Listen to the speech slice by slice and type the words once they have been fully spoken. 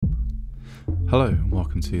Hello and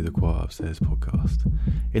welcome to the Quiet Upstairs podcast.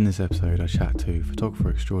 In this episode I chat to photographer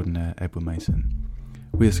extraordinaire Edward Mason.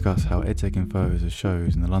 We discuss how Ed taking photos of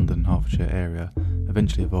shows in the London and Hertfordshire area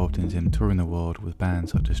eventually evolved into him touring the world with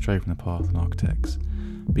bands such as Stray from the Path and Architects.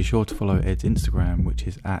 Be sure to follow Ed's Instagram, which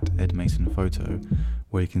is @EdMasonPhoto,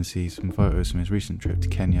 where you can see some photos from his recent trip to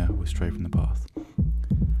Kenya with Stray from the Path.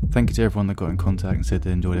 Thank you to everyone that got in contact and said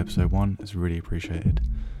they enjoyed episode 1, it's really appreciated.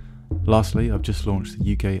 Lastly, I've just launched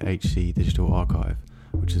the UKHC Digital Archive,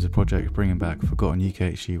 which is a project bringing back forgotten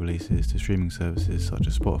UKHC releases to streaming services such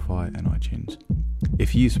as Spotify and iTunes.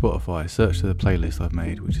 If you use Spotify, search for the playlist I've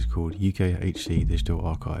made, which is called UKHC Digital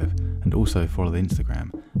Archive, and also follow the Instagram.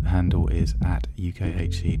 The handle is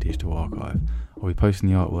 @UKHC Digital Archive. I'll be posting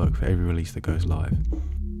the artwork for every release that goes live.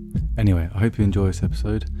 Anyway, I hope you enjoy this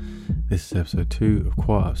episode. This is episode 2 of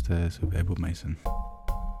Quiet Upstairs with Edward Mason.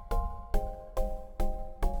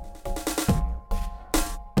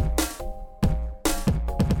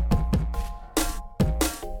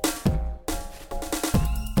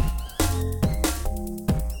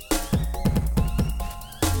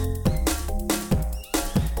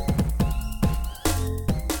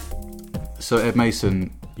 So Ed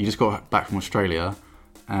Mason, you just got back from Australia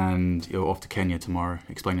and you're off to Kenya tomorrow.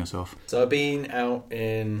 Explain yourself. So I've been out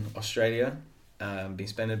in Australia, been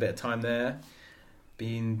spending a bit of time there,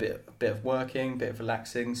 been a bit of working, bit of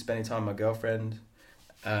relaxing, spending time with my girlfriend.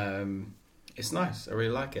 It's nice, I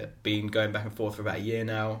really like it. Been going back and forth for about a year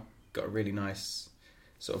now, got a really nice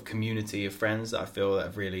sort of community of friends that I feel that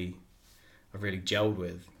I've really gelled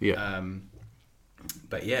with. Yeah.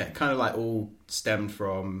 But yeah, it kind of like all stemmed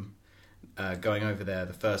from going over there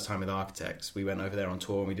the first time with Architects. We went over there on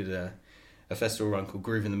tour and we did a festival run called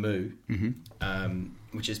Groove in the Moo,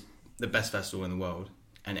 which is the best festival in the world,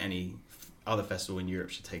 and any other festival in Europe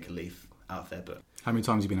should take a leaf out of their book. How many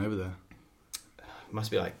times have you been over there? Must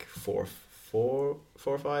be like four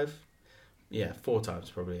or five. Yeah, 4 times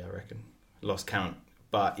probably, I reckon. Lost count.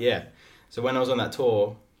 But yeah, so when I was on that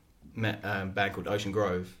tour, met a band called Ocean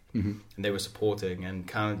Grove, and they were supporting and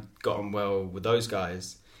kind of got on well with those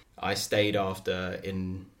guys. I stayed after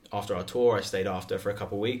our tour. I stayed after for a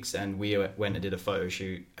couple of weeks, and we went and did a photo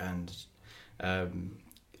shoot. And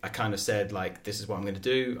I kind of said, like, this is what I'm going to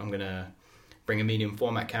do. I'm going to bring a medium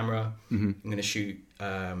format camera. I'm going to shoot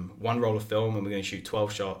 1 roll of film, and we're going to shoot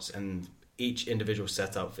 12 shots, and each individual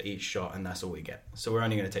setup for each shot, and that's all we get. So we're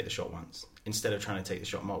only going to take the shot once instead of trying to take the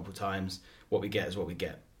shot multiple times. What we get is what we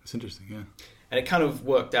get. That's interesting, yeah. And it kind of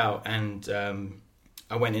worked out. And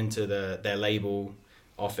I went into their label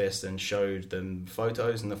office and showed them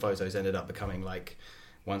photos, and the photos ended up becoming like,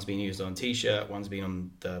 one's been used on a t-shirt, one's been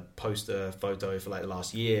on the poster photo for like the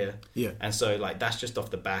last year. Yeah. And so like that's just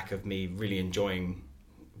off the back of me really enjoying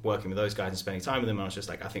working with those guys and spending time with them. I was just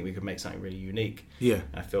like, I think we could make something really unique. Yeah.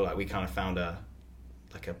 And I feel like we kind of found a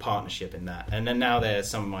partnership in that. And then now they're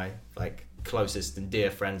some of my like closest and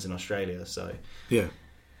dear friends in Australia. So yeah,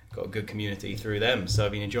 got a good community through them. So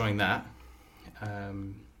I've been enjoying that.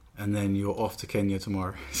 And then you're off to Kenya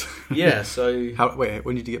tomorrow. Yeah, so...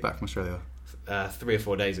 when did you get back from Australia? 3 or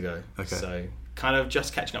 4 days ago. Okay. So kind of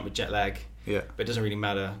just catching up with jet lag. Yeah. But it doesn't really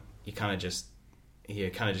matter. You kind of just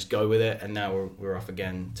go with it. And now we're off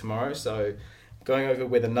again tomorrow. So going over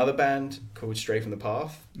with another band called Stray from the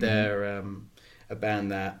Path. They're a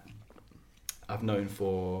band that I've known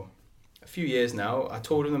for a few years now. I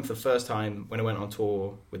toured with them for the first time when I went on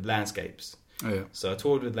tour with Landscapes. Oh, yeah. So I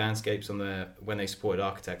toured with Landscapes when they supported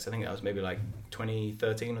Architects. I think that was maybe like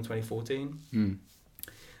 2013 or 2014.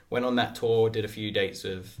 Went on that tour, did a few dates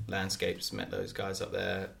with Landscapes, met those guys up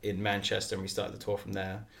there in Manchester, and we started the tour from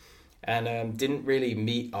there. And didn't really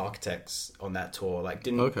meet Architects on that tour. Like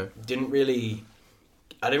I didn't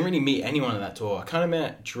really meet anyone on that tour. I kind of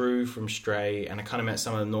met Drew from Stray, and I kind of met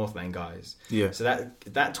some of the Northlane guys. Yeah. So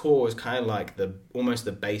that tour was kind of like almost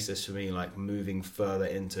the basis for me, like moving further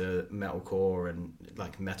into metalcore and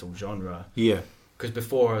like metal genre. Yeah. Because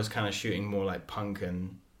before I was kind of shooting more like punk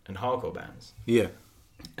and hardcore bands. Yeah.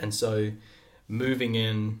 And so moving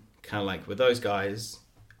in kind of like with those guys,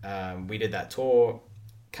 we did that tour,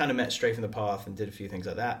 kind of met Stray from the Path and did a few things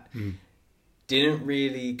like that. Didn't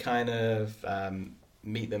really kind of...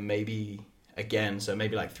 meet them maybe again, so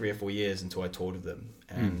maybe like 3 or 4 years until I toured with them.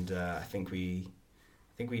 And I think we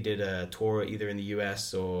did a tour either in the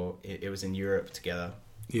US or it was in Europe together.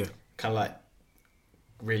 Yeah. Kind of like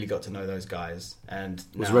really got to know those guys. And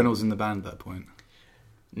was Reynolds in the band at that point?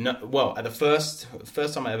 No, well, at the first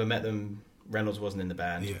time I ever met them, Reynolds wasn't in the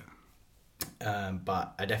band. Yeah.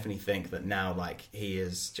 But I definitely think that now, like, he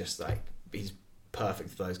is just like, he's perfect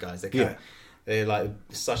for those guys. they're like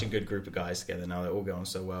such a good group of guys together now. They're all going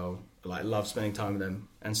so well. Like, love spending time with them.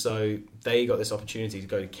 And so they got this opportunity to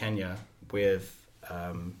go to Kenya with,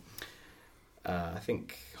 I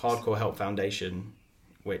think, Hardcore Help Foundation,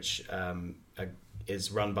 which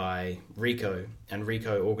is run by Rico. And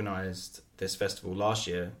Rico organised this festival last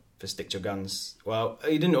year for Stick to Your Guns. Well,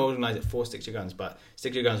 he didn't organise it for Stick to Your Guns, but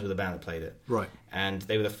Stick to Your Guns were the band that played it. Right. And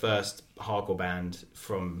they were the first hardcore band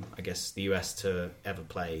from, I guess, the US to ever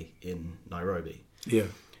play in Nairobi. Yeah.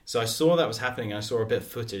 So I saw that was happening, and I saw a bit of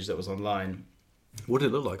footage that was online. What did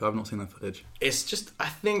it look like? I've not seen that footage. It's just, I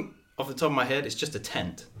think, off the top of my head, it's just a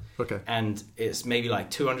tent. Okay. And it's maybe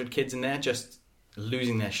like 200 kids in there just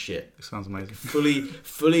losing their shit. It sounds amazing.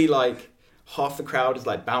 Fully like, half the crowd is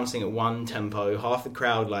like bouncing at one tempo, half the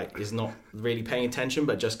crowd like is not really paying attention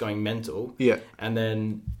but just going mental. Yeah. And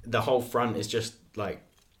then the whole front is just like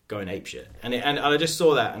going apeshit. And I just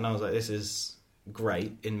saw that and I was like, this is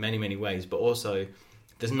great in many, many ways, but also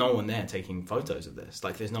there's no one there taking photos of this.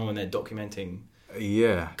 Like, there's no one there documenting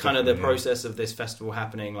kind of the process of this festival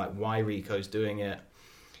happening, like why Rico's doing it.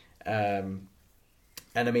 And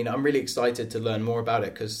I mean, I'm really excited to learn more about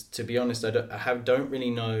it because, to be honest, I don't really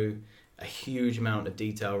know a huge amount of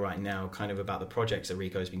detail right now kind of about the projects that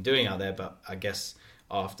Rico's been doing out there, but I guess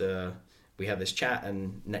after we have this chat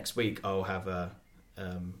and next week I'll have a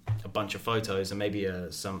bunch of photos and maybe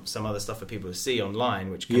some other stuff for people to see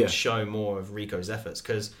online which can show more of Rico's efforts,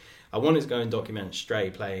 because I wanted to go and document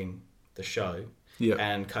Stray playing the show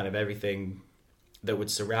and kind of everything that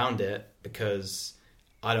would surround it, because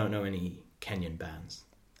I don't know any Kenyan bands.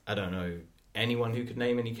 I don't know anyone who could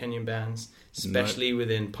name any Kenyan bands, especially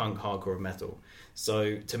within punk, hardcore, metal.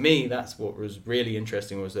 So to me, that's what was really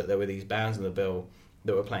interesting, was that there were these bands in the bill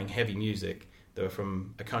that were playing heavy music that were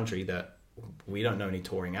from a country that we don't know any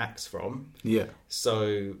touring acts from. Yeah.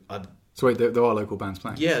 So wait, there are local bands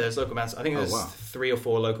playing? Yeah, there's local bands. I think there's 3 or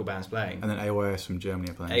 4 local bands playing. And then AYS from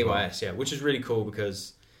Germany are playing. AYS, yeah, which is really cool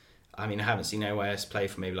because, I mean, I haven't seen AYS play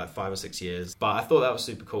for maybe like 5 or 6 years, but I thought that was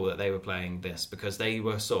super cool that they were playing this, because they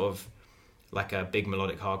were sort of like a big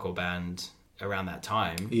melodic hardcore band around that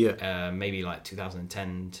time. Yeah. Maybe like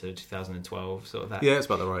 2010 to 2012, sort of that. Yeah, it's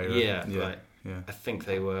about the right era. Yeah. I think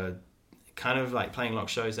they were kind of like playing a lot of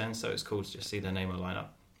shows then, so it's cool to just see their name on the lineup.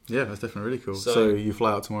 Yeah, that's definitely really cool. So you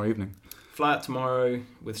fly out tomorrow evening? Fly out tomorrow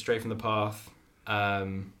with Stray from the Path.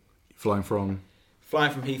 Flying from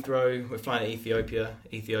Heathrow. We're flying to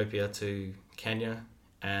Ethiopia to Kenya.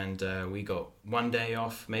 And we got one day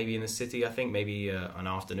off, maybe in the city, I think, maybe an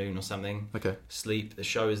afternoon or something. Okay. Sleep. The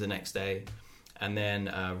show is the next day. And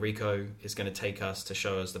then Rico is going to take us to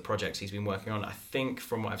show us the projects he's been working on. I think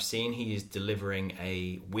from what I've seen, he is delivering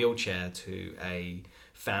a wheelchair to a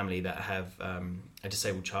family that have a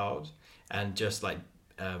disabled child, and just like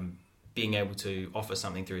being able to offer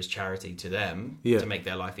something through his charity to them to make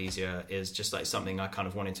their life easier is just like something I kind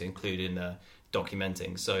of wanted to include in the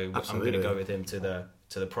documenting. So Absolutely. I'm going to go with him to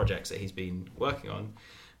the projects that he's been working on.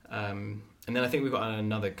 And then I think we've got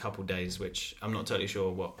another couple days, which I'm not totally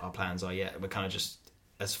sure what our plans are yet. We're kind of just,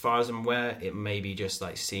 as far as I'm aware, it may be just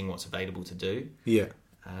like seeing what's available to do. Yeah.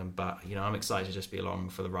 But, you know, I'm excited to just be along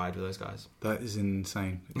for the ride with those guys. That is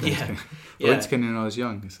insane. I went to Kenya when I was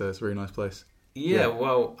young, so it's a really nice place. Yeah,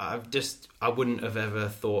 well, I wouldn't have ever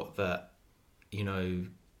thought that, you know,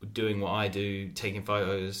 doing what I do, taking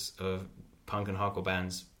photos of punk and hardcore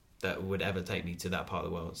bands, that would ever take me to that part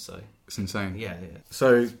of the world. So it's insane. Yeah.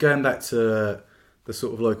 So going back to the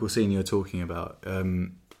sort of local scene you're talking about,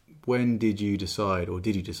 when did you decide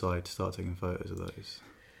to start taking photos of those?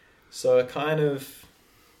 So I kind of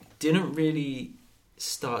didn't really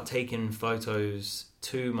start taking photos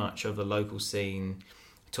too much of the local scene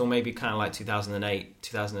until maybe kind of like 2008,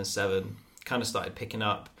 2007. Kind of started picking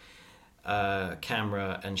up a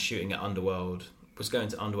camera and shooting at Underworld. Was going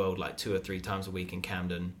to Underworld like 2 or 3 times a week in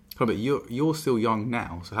Camden. Oh, but you're still young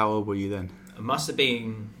now, so how old were you then? I must have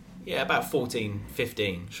been, about 14,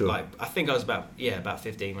 15. Sure. Like, I think I was about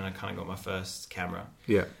 15 when I kind of got my first camera.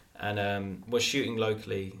 Yeah. And was shooting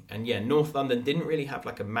locally. And North London didn't really have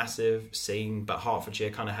like a massive scene, but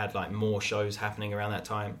Hertfordshire kind of had like more shows happening around that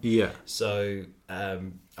time. Yeah. So I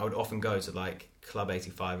would often go to like Club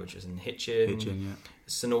 85, which was in Hitchin. Yeah.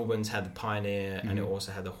 St Albans had the Pioneer, and it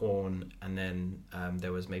also had the Horn, and then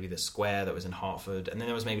there was maybe the Square that was in Hertford, and then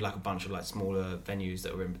there was maybe like a bunch of like smaller venues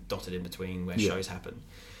that were dotted in between where shows happened.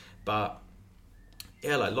 But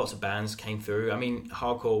like lots of bands came through. I mean,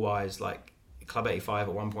 hardcore wise, like Club 85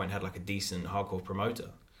 at one point had like a decent hardcore promoter,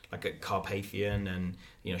 like a Carpathian, and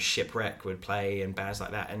you know Shipwreck would play and bands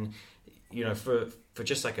like that. And you know for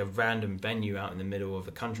just like a random venue out in the middle of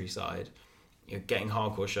the countryside, you know, getting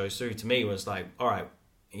hardcore shows through to me was like, all right,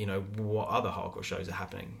 you know, what other hardcore shows are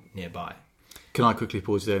happening nearby. Can I quickly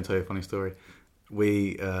pause there and tell you a funny story?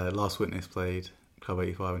 We, Last Witness played Club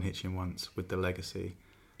 85 in Hitchin once with The Legacy.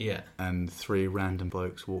 Yeah. And 3 random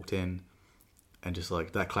blokes walked in, and just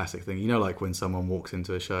like that classic thing, you know, like when someone walks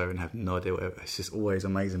into a show and have no idea what, it's just always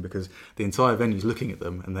amazing because the entire venue's looking at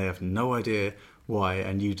them and they have no idea why,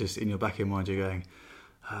 and you just, in your back of your mind, you're going,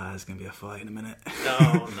 there's going to be a fight in a minute.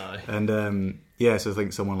 Oh, no. And so I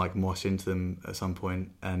think someone like moshed into them at some point,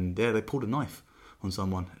 and yeah, they pulled a knife on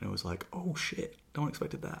someone, and it was like, oh shit, no one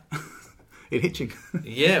expected that. In Hitching.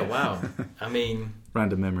 Yeah, wow. I mean...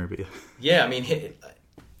 Random memory, but yeah. Yeah, I mean,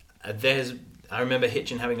 I remember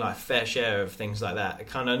Hitchin having like a fair share of things like that.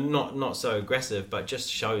 Kind of not so aggressive, but just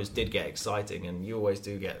shows did get exciting, and you always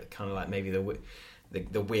do get kind of like maybe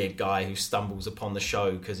the weird guy who stumbles upon the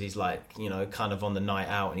show because he's like, you know, kind of on the night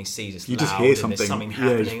out and he sees it's loud just hear and there's something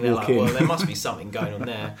happening. They're like, well, there must be something going on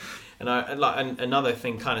there. And another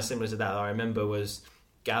thing kind of similar to that I remember was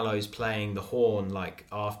Gallows playing the horn like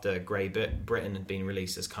after Grey Britain had been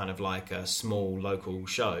released as kind of like a small local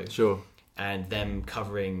show. Sure. And them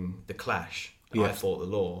covering The Clash. Yeah. I Fought the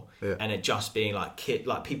Law, yeah. And it just being like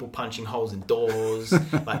people punching holes in doors,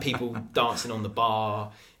 like people dancing on the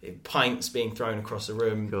bar, pints being thrown across the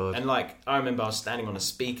room. God. And like I remember I was standing on a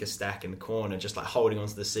speaker stack in the corner, just like holding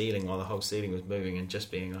onto the ceiling while the whole ceiling was moving, and just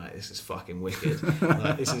being like, "This is fucking wicked!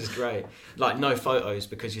 Like, this is great." Like no photos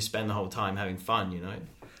because you spend the whole time having fun, you know.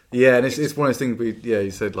 Yeah, and it's one of those things.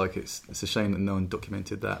 You said like it's a shame that no one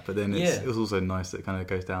documented that, but then it was also nice that it kind of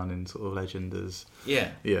goes down in sort of legend as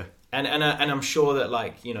yeah. And I'm sure that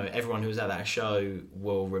like, you know, everyone who was at that show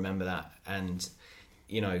will remember that, and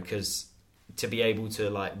you know, because to be able to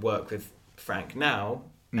like work with Frank now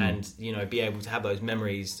and you know be able to have those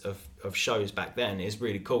memories of shows back then is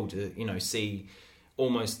really cool to, you know, see,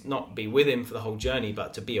 almost not be with him for the whole journey,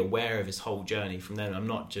 but to be aware of his whole journey from then. I'm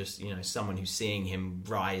not just, you know, someone who's seeing him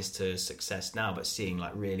rise to success now, but seeing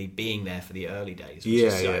like really being there for the early days, which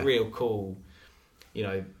is like real cool, you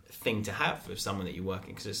know, thing to have with someone that you're working,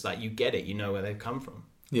 because it's like you get it, you know where they've come from.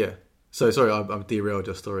 Yeah. So sorry, I've derailed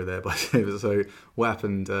your story there, but so what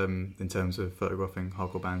happened in terms of photographing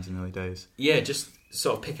hardcore bands in the early days? Yeah, just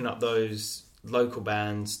sort of picking up those local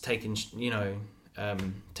bands, taking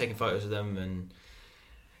photos of them and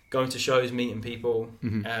going to shows, meeting people,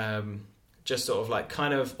 just sort of like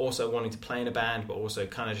kind of also wanting to play in a band, but also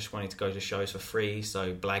kind of just wanting to go to shows for free.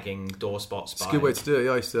 So blagging door spots. It's a good way to do it.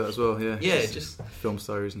 Yeah, I used to do that as well. Yeah. Yeah, just film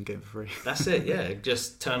stories and get it for free. That's it. Yeah,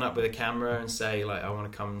 just turn up with a camera and say like, I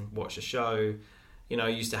want to come watch a show. You know,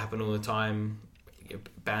 it used to happen all the time.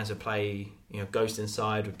 Bands would play. You know, Ghost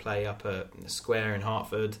Inside would play up at the Square in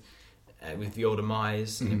Hartford with Your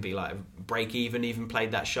Demise, and it'd be like Break Even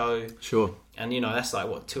played that show. Sure. And, you know, that's like,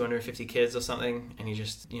 what, 250 kids or something? And you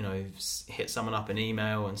just, you know, hit someone up an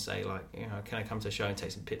email and say, like, you know, can I come to the show and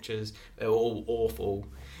take some pictures? They're all awful.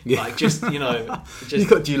 Yeah. Like, just, you know...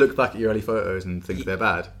 do you look back at your early photos and think they're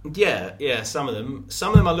bad? Yeah, some of them.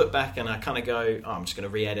 Some of them I look back and I kind of go, oh, I'm just going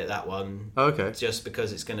to re-edit that one. Oh, okay. Just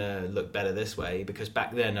because it's going to look better this way. Because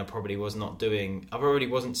back then I probably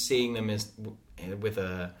wasn't seeing them as with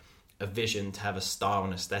a vision to have a style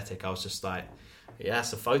and aesthetic. I was just like... Yeah,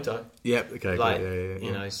 it's a photo. Yep. Okay. Like, yeah.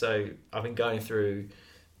 You know, so I've been going through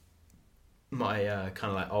my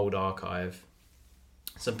kind of like old archive.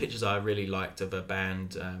 Some pictures I really liked of a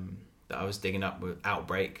band that I was digging up with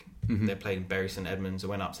Outbreak. They played in Bury St Edmunds. I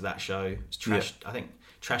went up to that show. It was Trash. Yeah. I think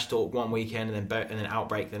Trash Talk one weekend, and then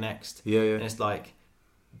Outbreak the next. Yeah. And it's like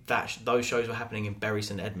those shows were happening in Bury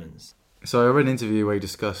St Edmunds. So I read an interview where you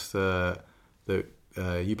discussed that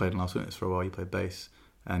you played in Last Witness for a while. You played bass.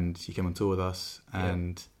 And you came on tour with us,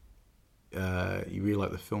 and you really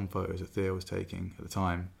liked the film photos that Theo was taking at the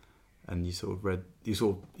time, and you said at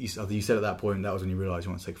that point that was when you realised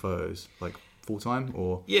you want to take photos like full time,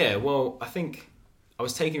 or well, I think I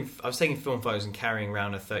was taking film photos and carrying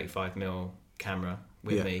around a 35mm camera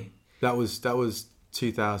with me. That was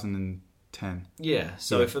 2010. Yeah,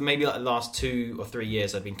 so for maybe like the last 2 or 3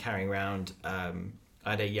 years, I've been carrying around. I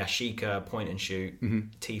had a Yashica point and shoot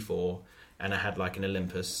T4. And I had like an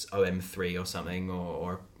Olympus OM3 or something,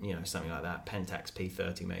 or you know, something like that, Pentax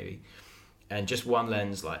P30 maybe, and just one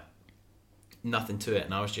lens, like nothing to it.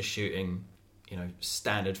 And I was just shooting, you know,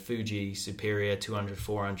 standard Fuji Superior 200,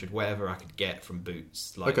 400, whatever I could get from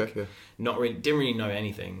Boots. Like, didn't really know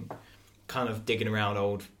anything. Kind of digging around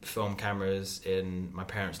old film cameras in my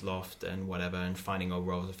parents' loft and whatever, and finding old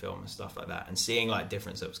rolls of film and stuff like that, and seeing like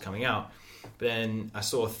difference that was coming out. But then I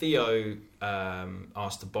saw Theo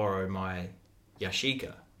asked to borrow my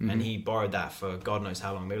Yashica, and he borrowed that for God knows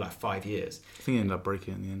how long, maybe like 5 years. I think he ended up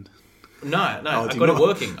breaking it in the end. No, I got it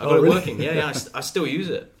working. I got it working. Yeah. I still use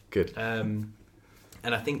it. Good. And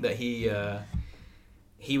I think that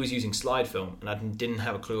he was using slide film, and I didn't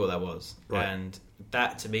have a clue what that was. Right. And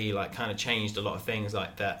that to me like kind of changed a lot of things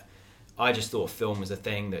like that. I just thought film was a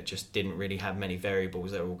thing that just didn't really have many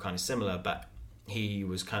variables that were all kind of similar, but he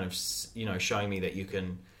was kind of, you know, showing me that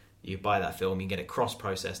you buy that film, you get it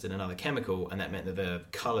cross-processed in another chemical, and that meant that the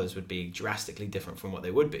colours would be drastically different from what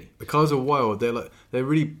they would be. The colours are wild. They're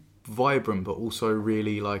really vibrant, but also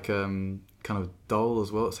really like kind of dull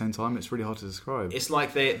as well at the same time. It's really hard to describe. It's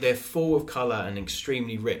like they're full of colour and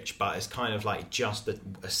extremely rich, but it's kind of like just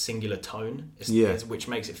a singular tone, which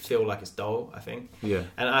makes it feel like it's dull, I think. Yeah.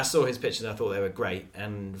 And I saw his pictures and I thought they were great,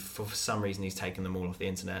 and for some reason he's taken them all off the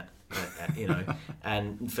internet. You know,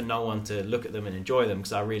 and for no one to look at them and enjoy them,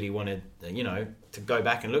 because I really wanted, you know, to go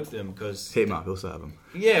back and look at them, because hit him up, he'll also have them.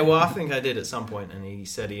 Yeah, well, I think I did at some point, and he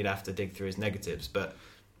said he'd have to dig through his negatives, but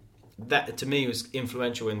that to me was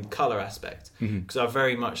influential in the colour aspect, because I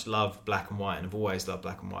very much love black and white, and I've always loved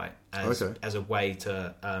black and white as a way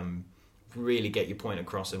to really get your point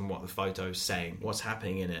across in what the photo's saying, what's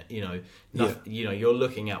happening in it. You know, you know, you're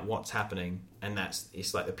looking at what's happening, and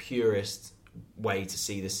it's like the purest way to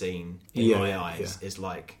see the scene in my eyes is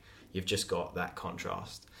like you've just got that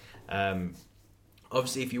contrast.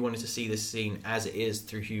 Obviously, if you wanted to see this scene as it is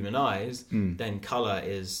through human eyes, then colour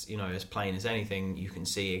is, you know, as plain as anything. You can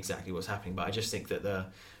see exactly what's happening. But I just think that the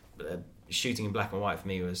shooting in black and white for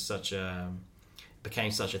me was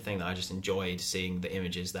became such a thing that I just enjoyed seeing the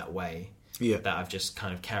images that way. Yeah. That I've just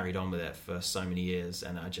kind of carried on with it for so many years,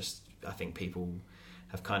 and I think people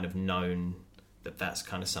have kind of known that that's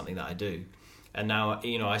kind of something that I do. And now,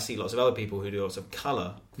 you know, I see lots of other people who do lots of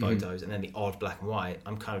colour photos and then the odd black and white.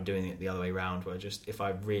 I'm kind of doing it the other way around, where just if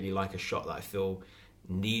I really like a shot that I feel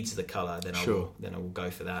needs the colour, then I will go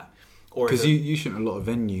for that. Because you shoot in a lot of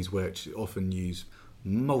venues which often use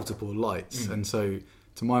multiple lights, and so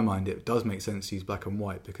to my mind it does make sense to use black and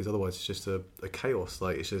white, because otherwise it's just a chaos.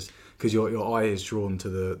 Like, it's just because your eye is drawn to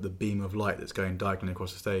the beam of light that's going diagonally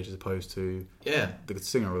across the stage, as opposed to the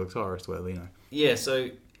singer or the guitarist, or whatever, you know. Yeah, so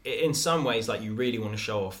in some ways, like, you really want to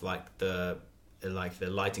show off like the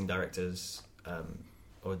lighting directors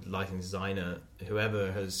or lighting designer,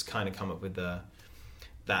 whoever has kind of come up with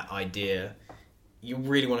that idea. You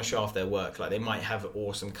really want to show off their work. Like, they might have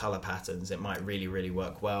awesome colour patterns. It might really, really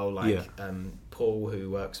work well. Like Paul, who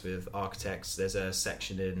works with architects, there's a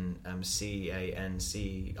section in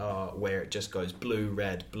CANCR where it just goes blue,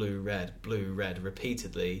 red, blue, red, blue, red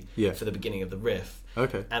repeatedly for the beginning of the riff.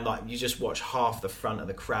 Okay. And like, you just watch half the front of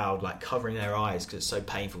the crowd like covering their eyes because it's so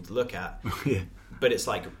painful to look at. Yeah. But it's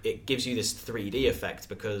like, it gives you this 3D effect,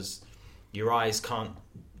 because your eyes can't.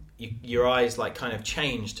 Your eyes like kind of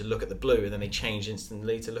change to look at the blue, and then they change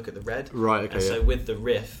instantly to look at the red. Right. Okay. And so with the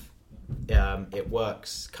riff, it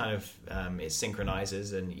works kind of. It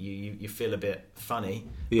synchronizes, and you feel a bit funny,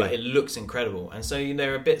 but it looks incredible. And so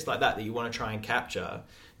there are bits like that you want to try and capture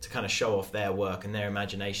to kind of show off their work and their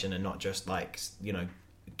imagination, and not just like, you know,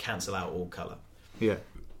 cancel out all color. Yeah.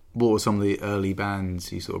 What were some of the early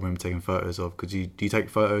bands you sort of remember taking photos of? Do you take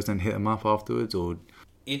photos and hit them up afterwards, or?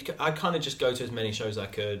 I'd kind of just go to as many shows as I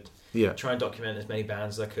could, try and document as many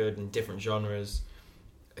bands as I could in different genres.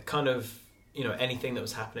 Kind of, you know, anything that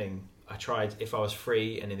was happening, I tried, if I was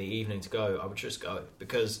free and in the evening to go, I would just go.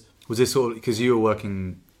 Because was this sort of, because you were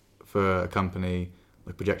working for a company,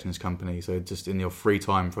 like a projectionist company, so just in your free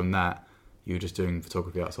time from that, you were just doing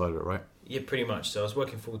photography outside of it, right? Yeah, pretty much. So I was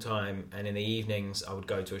working full time, and in the evenings I would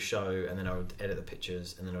go to a show, and then I would edit the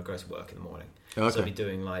pictures, and then I'd go to work in the morning. Okay. So I'd be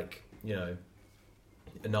doing like, you know,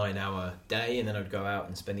 a 9-hour day, and then I'd go out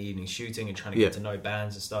and spend the evening shooting and trying to get to know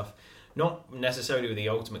bands and stuff. Not necessarily with the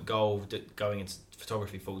ultimate goal of going into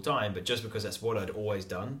photography full time, but just because that's what I'd always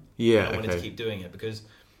done. Yeah, I wanted to keep doing it, because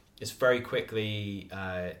it's very quickly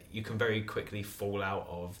you can very quickly fall out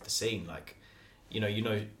of the scene. Like, you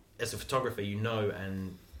know, as a photographer, you know,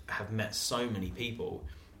 and have met so many people.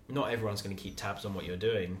 Not everyone's going to keep tabs on what you're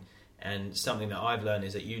doing. And something that I've learned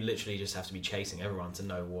is that you literally just have to be chasing everyone to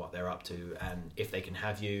know what they're up to and if they can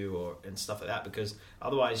have you and stuff like that, because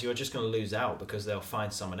otherwise you're just going to lose out, because they'll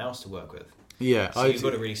find someone else to work with. Yeah. So you've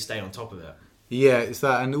got to really stay on top of it. Yeah, it's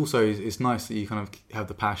that. And also it's nice that you kind of have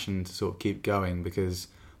the passion to sort of keep going, because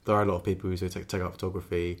there are a lot of people who take up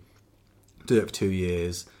photography, do it for 2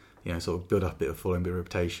 years, you know, sort of build up a bit of following, a bit of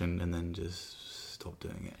reputation, and then just stop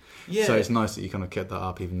doing it. Yeah. So it's nice that you kind of kept that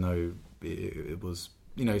up, even though it was,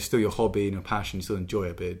 you know, still your hobby and your passion, you still enjoy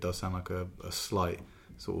it, but it does sound like a slight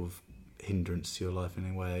sort of hindrance to your life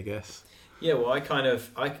in a way, I guess. Yeah, well, I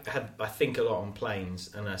think a lot on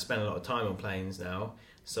planes, and I spend a lot of time on planes now,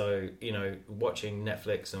 So, you know, watching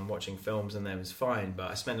Netflix and watching films and them is fine,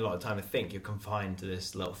 but I spend a lot of time to think. You're confined to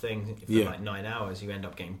this little thing for like 9 hours. You end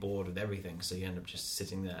up getting bored with everything, so you end up just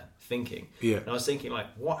sitting there thinking. Yeah. And I was thinking, like,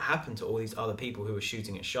 what happened to all these other people who were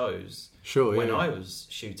shooting at shows when I was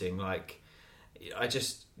shooting? Like, I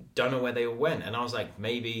just don't know where they all went. And I was like,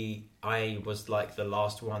 maybe I was like the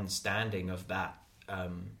last one standing of that,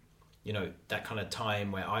 you know, that kind of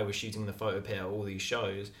time where I was shooting the photopea at all these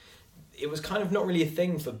shows. It was kind of not really a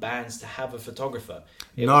thing for bands to have a photographer.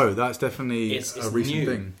 That's definitely it's a recent new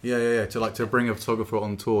thing. Yeah. To bring a photographer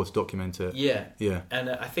on tour to document it. Yeah. And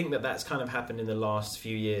I think that's kind of happened in the last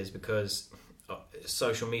few years because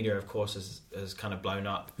social media, of course, has kind of blown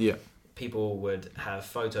up. Yeah. People would have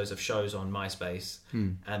photos of shows on MySpace,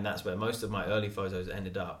 and that's where most of my early photos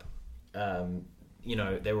ended up. You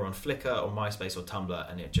know, they were on Flickr or MySpace or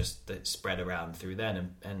Tumblr, and it spread around through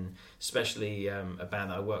then. And especially a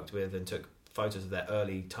band that I worked with and took photos of their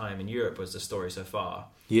early time in Europe was The Story So Far.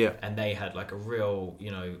 Yeah. And they had like a real,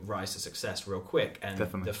 you know, rise to success real quick, and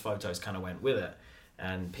the photos kind of went with it.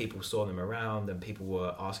 And people saw them around, and people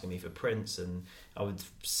were asking me for prints, and I would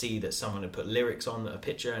see that someone had put lyrics on a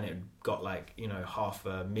picture, and it got like, you know,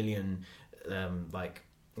 500,000 like,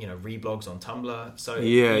 you know, reblogs on Tumblr. So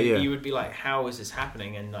you would be like, how is this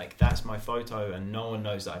happening? And like, that's my photo, and no one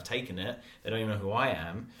knows that I've taken it. They don't even know who I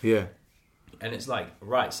am. Yeah. And it's like,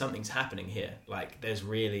 right, something's happening here. Like, there's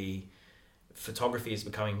really, photography is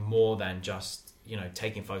becoming more than just, you know,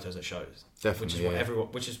 taking photos at shows. Definitely.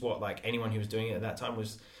 Which is what like anyone who was doing it at that time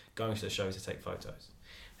was going to the shows to take photos.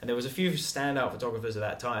 And there was a few standout photographers at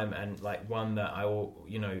that time, and like one that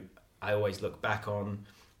I always look back on.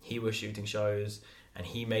 He was shooting shows, and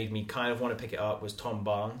he made me kind of want to pick it up, was Tom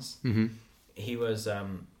Barnes. Mm-hmm. He was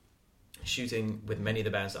shooting with many of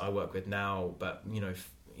the bands that I work with now, but you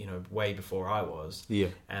know, way before I was. Yeah.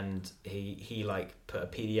 And he like put a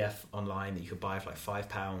PDF online that you could buy for like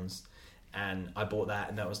 £5, and I bought that,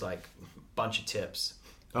 and that was like a bunch of tips.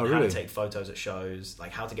 Oh, how really? to take photos at shows,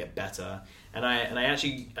 like how to get better. And I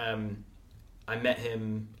actually I met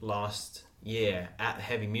him last year at the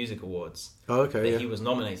Heavy Music Awards. Oh, okay. That he was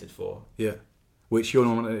nominated for. Yeah. Which you're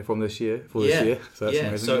nominated from this year. So that's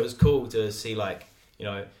amazing. So it was cool to see, like, you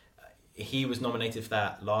know, he was nominated for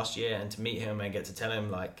that last year, and to meet him and get to tell him,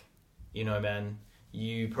 like, you know, man,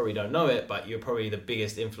 you probably don't know it, but you're probably the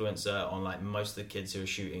biggest influencer on like most of the kids who are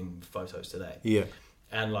shooting photos today. Yeah.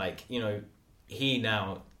 And like, you know, he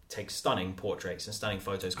now takes stunning portraits and stunning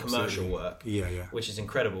photos, commercial work, which is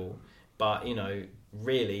incredible. But, you know,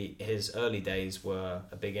 really his early days were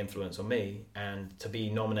a big influence on me, and to be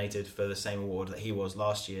nominated for the same award that he was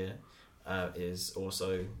last year is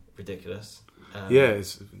also ridiculous.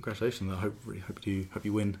 Congratulations. I hope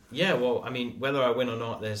you win. Yeah, well, I mean, whether I win or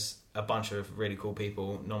not, there's a bunch of really cool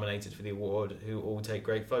people nominated for the award who all take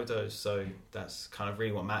great photos. So that's kind of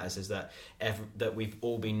really what matters, is that that we've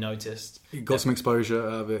all been noticed. You got some exposure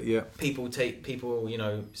out of it, yeah. People, you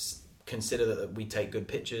know, consider that we take good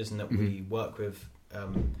pictures, and that we work with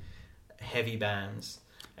heavy bands,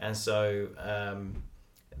 and so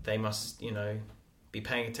they must, you know, be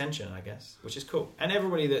paying attention, I guess, which is cool. And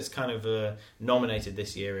everybody that's kind of nominated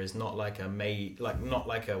this year is not like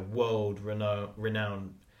a world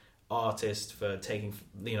renowned artist for taking,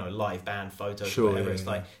 you know, live band photos or whatever. It's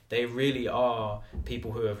like they really are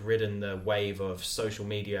people who have ridden the wave of social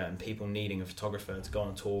media and people needing a photographer to go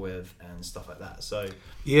on tour with and stuff like that. So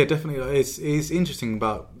yeah, definitely, it's interesting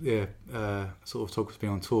about sort of photographers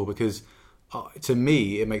being on tour, because to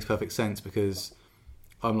me it makes perfect sense, because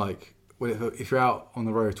I'm like, well, if you're out on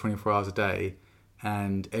the road 24 hours a day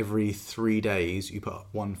and every 3 days you put up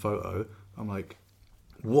one photo, I'm like,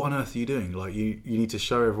 what on earth are you doing? Like, you need to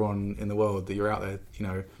show everyone in the world that you're out there, you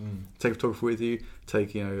know, take a photographer with you,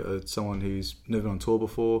 take, you know, someone who's never been on tour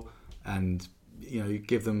before, and, you know, you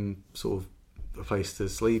give them sort of a place to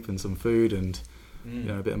sleep and some food and, you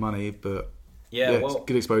know, a bit of money. But it's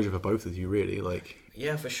good exposure for both of you, really. Like,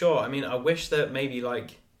 yeah, for sure. I mean, I wish that maybe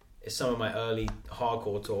like some of my early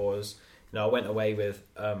hardcore tours, you know, I went away with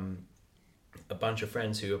a bunch of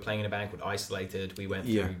friends who were playing in a band called Isolated. We went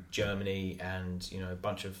through Germany and, you know, a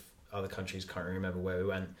bunch of other countries. Can't really remember where we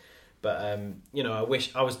went, but you know,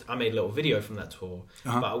 I made a little video from that tour,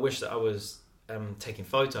 but I wish that I was taking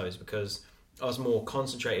photos, because I was more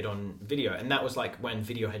concentrated on video, and that was like when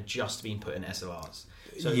video had just been put in SLRs.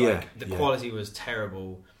 So like the quality was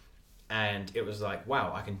terrible, and it was like,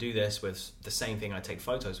 wow, I can do this with the same thing I take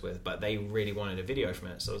photos with, but they really wanted a video from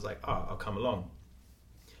it. So I was like, oh, I'll come along.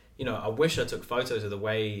 You know, I wish I took photos of the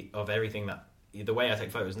way I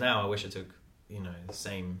take photos now. I wish I took, you know, the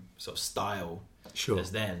same sort of style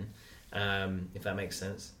as then, if that makes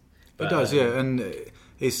sense. But, it does, yeah. And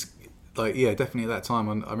it's like, yeah, definitely at that time.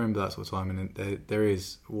 I remember that sort of time, and there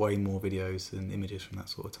is way more videos and images from that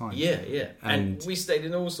sort of time. Yeah. And we stayed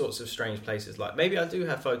in all sorts of strange places. Like, maybe I do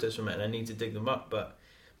have photos from it and I need to dig them up, but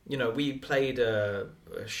you know, we played a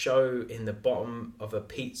show in the bottom of a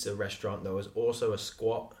pizza restaurant. There was also a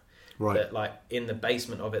squat. Right. That, like, in the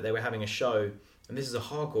basement of it, they were having a show, and this is a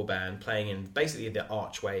hardcore band playing in basically the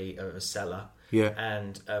archway of a cellar. Yeah.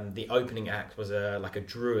 And the opening act was a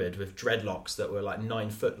druid with dreadlocks that were like 9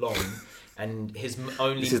 foot long, and his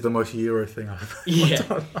only... This is the most Euro thing I've ever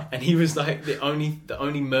done. And he was like, the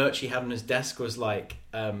only merch he had on his desk was like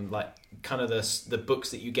kind of the books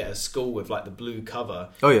that you get at school with like the blue cover.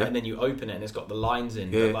 Oh yeah. And then you open it and it's got the lines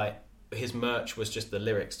in. Yeah. But like his merch was just the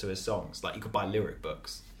lyrics to his songs. Like, you could buy lyric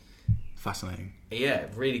books. Fascinating. Yeah,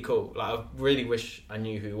 really cool. Like, I really wish I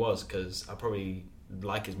knew who he was, because I probably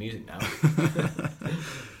like his music now.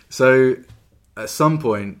 So at some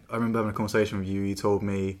point, I remember having a conversation with you. You told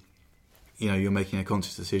me, you know, you're making a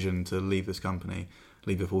conscious decision to leave this company,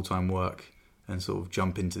 leave your full-time work, and sort of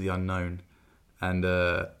jump into the unknown. And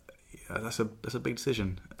that's a big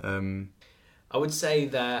decision. I would say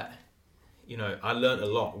that, you know, I learned a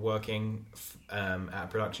lot working at a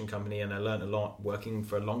production company, and I learned a lot working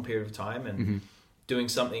for a long period of time, and doing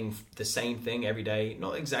something, the same thing every day.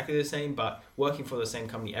 Not exactly the same, but working for the same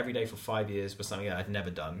company every day for 5 years was something that I'd never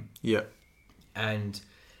done. Yeah. And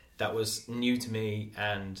that was new to me,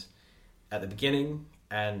 and at the beginning,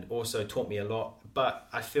 and also taught me a lot. But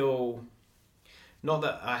I feel, not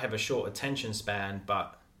that I have a short attention span,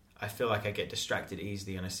 but I feel like I get distracted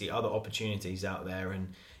easily, and I see other opportunities out there,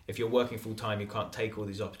 and if you're working full time, you can't take all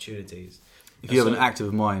these opportunities. If you have an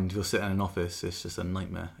active mind, you'll sit in an office, it's just a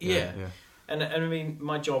nightmare. Yeah. And I mean,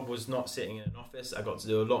 my job was not sitting in an office. I got to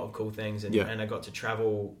do a lot of cool things, and I got to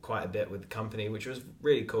travel quite a bit with the company, which was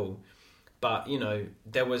really cool. But, you know,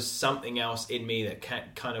 there was something else in me that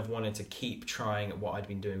kind of wanted to keep trying at what I'd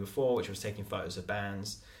been doing before, which was taking photos of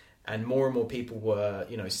bands. And more people were,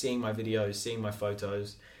 you know, seeing my videos, seeing my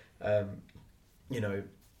photos. You know,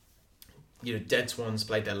 Dead Swans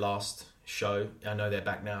played their last show. I know they're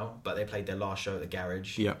back now, but they played their last show at the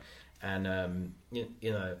Garage. Yeah. And,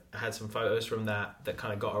 you know, I had some photos from that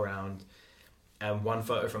kind of got around. And one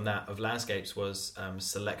photo from that of landscapes was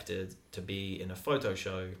selected to be in a photo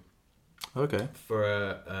show. Okay. For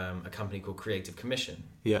a company called Creative Commission.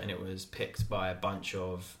 Yeah. And it was picked by a bunch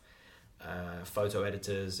of photo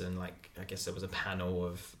editors, and like, I guess there was a panel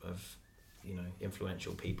of you know,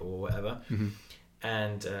 influential people or whatever. Mm-hmm.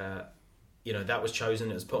 And you know, that was chosen.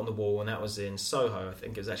 It was put on the wall, and that was in Soho. I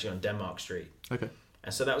think it was actually on Denmark Street. Okay.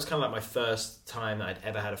 And so that was kind of like my first time that I'd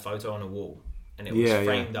ever had a photo on a wall, and it was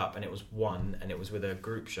framed up, and it was one, and it was with a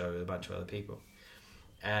group show with a bunch of other people,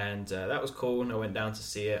 and that was cool. And I went down to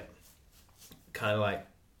see it, kind of like,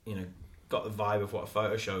 you know, got the vibe of what a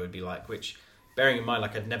photo show would be like, which, bearing in mind,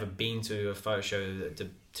 like, I'd never been to a photo show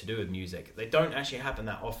to do with music. They don't actually happen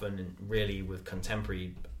that often, really, with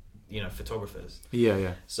contemporary, you know, photographers.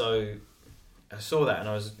 Yeah. So I saw that, and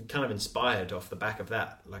I was kind of inspired off the back of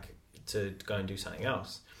that, like, to go and do something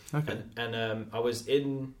else. Okay. And I was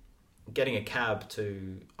getting a cab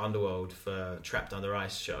to Underworld for Trapped Under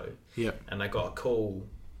Ice show. Yeah. And I got a call,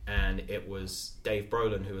 and it was Dave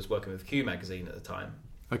Brolin, who was working with Q Magazine at the time.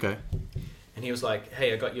 Okay. And he was like,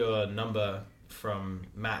 "Hey, I got your number from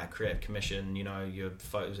Matt at Creative Commission. You know, your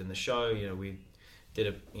photos in the show. You know, we did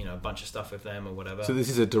a bunch of stuff with them or whatever." So this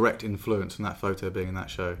is a direct influence from that photo being in that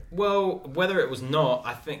show? Well, whether it was not,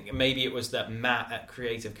 I think maybe it was that Matt at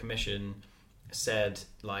Creative Commission said,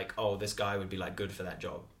 like, "Oh, this guy would be like good for that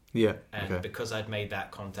job." Yeah. And because I'd made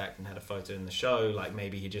that contact and had a photo in the show, like,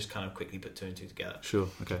 maybe he just kind of quickly put two and two together. Sure.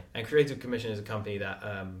 Okay. And Creative Commission is a company that,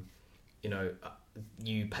 you know,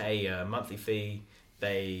 you pay a monthly fee.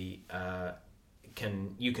 They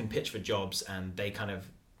you can pitch for jobs, and they kind of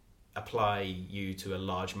apply you to a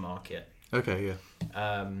large market. Okay.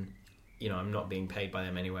 Yeah. You know, I'm not being paid by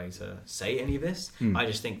them anyway to say any of this. Mm. I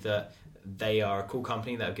just think that they are a cool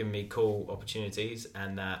company that have given me cool opportunities,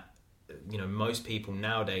 and that, you know, most people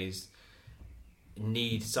nowadays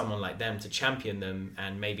need someone like them to champion them,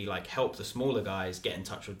 and maybe like help the smaller guys get in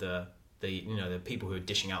touch with the you know, the people who are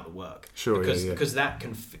dishing out the work. Sure. Because that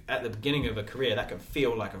can at the beginning of a career, that can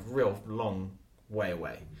feel like a real long way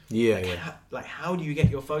away. Yeah. How do you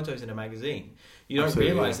get your photos in a magazine? You don't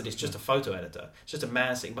realise that it's just a photo editor. It's just a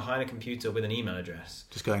man sitting behind a computer with an email address.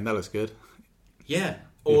 Just going, that looks good. Yeah.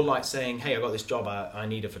 Or like saying, "Hey, I got this job, I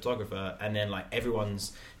need a photographer," and then like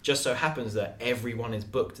everyone's, just so happens that everyone is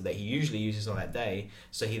booked that he usually uses on that day,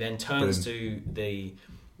 so he then turns to the,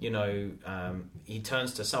 you know, he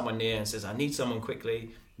turns to someone near and says, "I need someone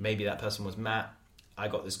quickly." Maybe that person was Matt. I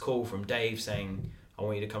got this call from Dave saying, I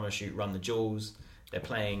want you to come and shoot Run the Jewels. They're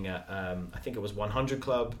playing at, I think it was 100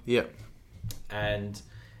 Club. Yep. And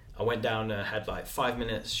I went down and had like 5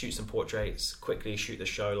 minutes, shoot some portraits, quickly shoot the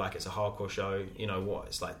show like it's a hardcore show. You know what?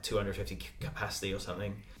 It's like 250 capacity or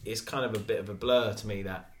something. It's kind of a bit of a blur to me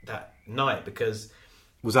that night, because...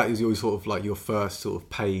 Was that your sort of like your first sort of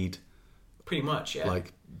paid... Pretty much, yeah.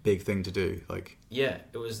 Like big thing to do, like... Yeah,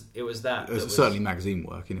 it was that. It was certainly magazine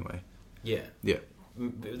work anyway. Yeah. Yeah.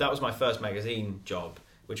 That was my first magazine job,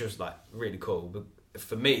 which was like really cool. But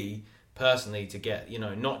for me... personally, to get, you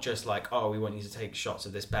know, not just like, oh, we want you to take shots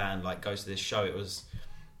of this band, like go to this show. It was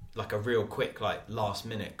like a real quick, like last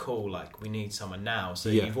minute call, like we need someone now. So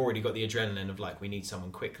you've already got the adrenaline of like we need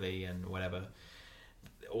someone quickly and whatever,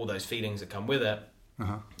 all those feelings that come with it.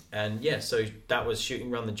 And yeah, so that was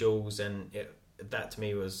shooting Run the Jewels, and that to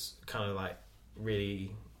me was kind of like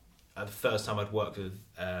really the first time I'd worked with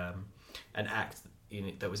an act, you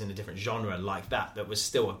know, that was in a different genre like that was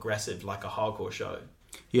still aggressive, like a hardcore show.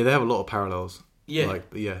 Yeah, they have a lot of parallels. Yeah.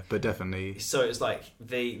 But definitely. So it's like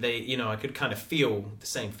they you know, I could kind of feel the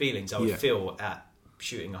same feelings I would feel at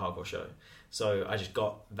shooting a hardcore show. So I just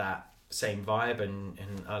got that same vibe, and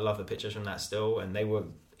I love the pictures from that still. And they were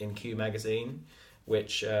in Q magazine,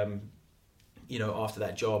 which you know, after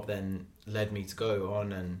that job then led me to go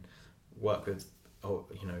on and work with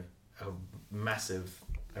you know, a massive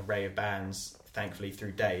array of bands, thankfully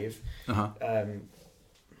through Dave.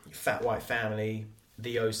 Fat White Family,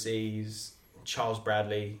 The OCs, Charles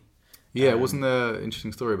Bradley. Yeah, wasn't there an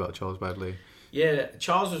interesting story about Charles Bradley? Yeah,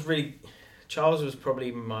 Charles was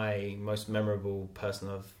probably my most memorable person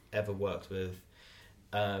I've ever worked with.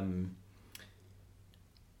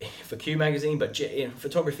 For Q magazine, but in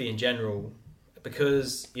photography in general,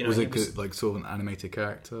 because, you know, was it like sort of an animated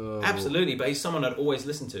character? Absolutely, but he's someone I'd always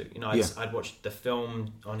listen to. You know, I'd watched the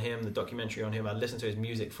film on him, the documentary on him. I'd listened to his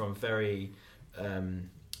music from very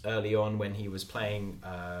early on when he was playing,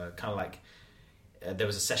 kind of like there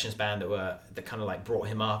was a sessions band that kind of like brought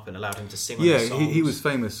him up and allowed him to sing on the songs. He was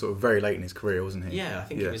famous sort of very late in his career, wasn't he? Yeah, I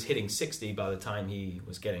think he was hitting 60 by the time he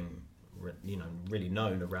was getting, you know, really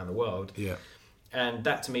known around the world. Yeah. And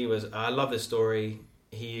that to me was, I love this story.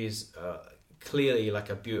 He is clearly like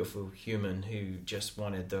a beautiful human who just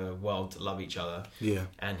wanted the world to love each other. Yeah.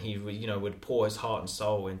 And he, you know, would pour his heart and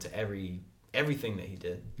soul into everything that he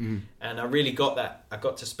did. And I really got that. I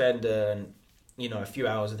got to spend you know, a few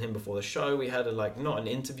hours with him before the show. We had not an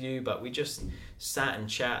interview, but we just sat and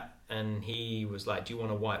chat, and he was like, do you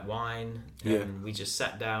want a white wine? And we just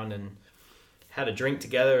sat down and had a drink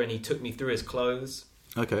together, and he took me through his clothes.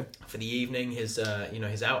 Okay. For the evening, his you know,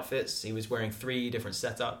 his outfits. He was wearing 3 different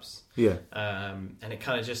setups. Yeah. And it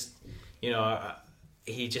kind of just, you know,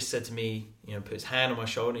 he just said to me, you know, put his hand on my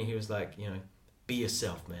shoulder, and he was like, you know, be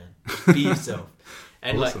yourself, man. Just be yourself.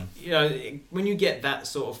 And awesome. Like, you know, when you get that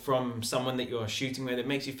sort of from someone that you're shooting with, it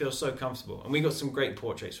makes you feel so comfortable. And we got some great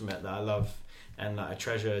portraits from it that I love and that I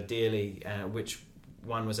treasure dearly. Which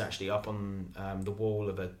one was actually up on the wall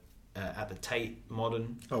of at the Tate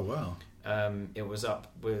Modern. Oh wow. It was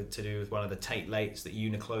up to do with one of the Tate Lates that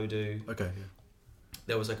Uniqlo do. Okay. Yeah.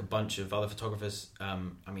 There was like a bunch of other photographers.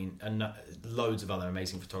 I mean, loads of other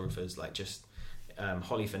amazing photographers. Like just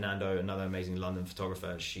Holly Fernando, another amazing London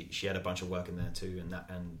photographer. She had a bunch of work in there too,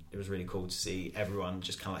 and it was really cool to see everyone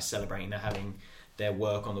just kind of like celebrating. They're having their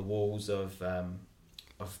work on the walls of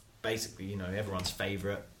basically, you know, everyone's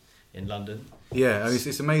favourite in London. Yeah, I mean,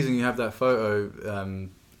 it's amazing you have that photo.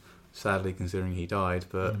 Sadly, considering he died,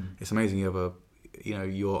 but it's amazing you have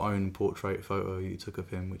your own portrait photo you took of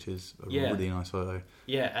him, which is a really nice photo.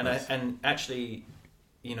 Yeah, and and actually,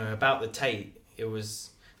 you know, about the Tate, it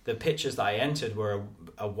was the pictures that I entered were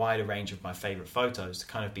a wider range of my favourite photos to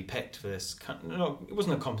kind of be picked for this. It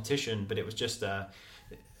wasn't a competition, but it was just the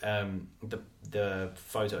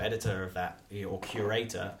photo editor of that, or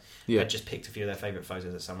curator, had just picked a few of their favourite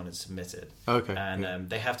photos that someone had submitted. Okay, and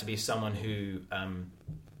they have to be someone who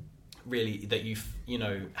really that you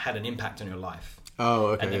know had an impact on your life. Oh,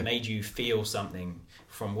 okay. And that made you feel something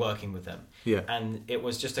from working with them. Yeah. And it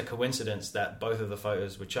was just a coincidence that both of the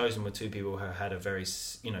photos were chosen with 2 people who had a very,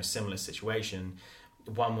 you know, similar situation.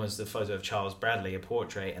 One was the photo of Charles Bradley, a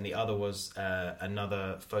portrait, and the other was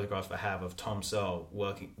another photograph I have of Tom Searle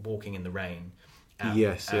walking in the rain at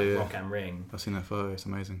Rock am Ring. I've seen that photo. It's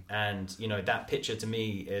amazing. And, you know, that picture to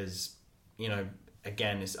me is, you know,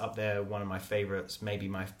 again, it's up there, one of my favourites, maybe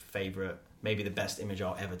my favourite, maybe the best image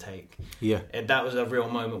I'll ever take. Yeah. And that was a real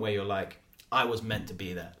moment where you're like, I was meant to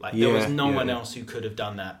be there. Like, there was no one else who could have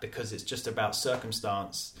done that, because it's just about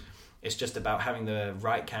circumstance. It's just about having the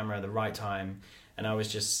right camera at the right time. And I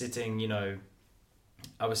was just sitting, you know,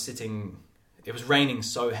 it was raining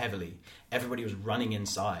so heavily, everybody was running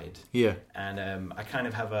inside. Yeah. And I kind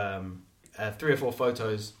of have 3 or 4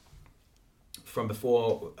 photos from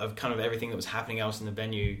before of kind of everything that was happening else in the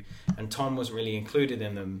venue, and Tom wasn't really included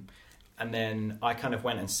in them. And then I kind of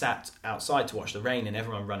went and sat outside to watch the rain and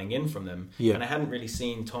everyone running in from them. Yeah. And I hadn't really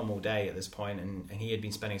seen Tom all day at this point, and he had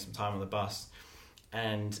been spending some time on the bus.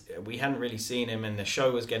 And we hadn't really seen him, and the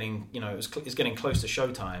show was getting, you know, it's getting close to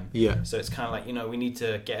showtime. Yeah. So it's kind of like, you know, we need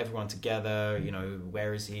to get everyone together. You know,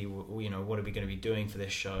 where is he? You know, what are we going to be doing for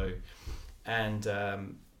this show? And,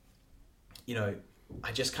 you know,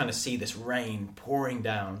 I just kind of see this rain pouring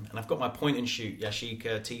down, and I've got my point and shoot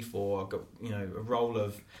Yashica T4. I've got, you know, a roll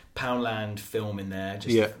of Poundland film in there,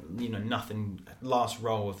 just you know, nothing, last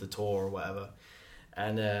roll of the tour or whatever.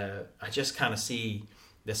 And I just kind of see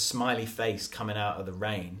this smiley face coming out of the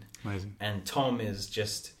rain. Amazing. And Tom is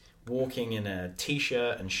just walking in a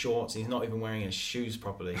t-shirt and shorts. He's not even wearing his shoes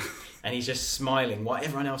properly, and he's just smiling while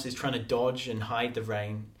everyone else is trying to dodge and hide the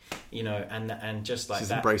rain, you know, and just like just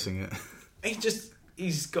that, embracing it.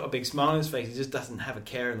 He's got a big smile on his face. He just doesn't have a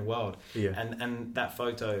care in the world. Yeah. And that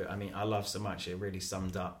photo, I mean, I love so much. It really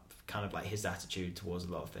summed up kind of like his attitude towards a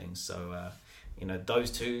lot of things. So, you know, those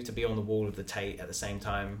two to be on the wall of the Tate at the same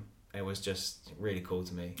time, it was just really cool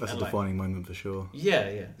to me. That's and a defining moment for sure.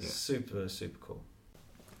 Yeah. Super, super cool.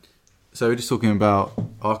 So we're just talking about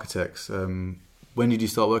Architects. When did you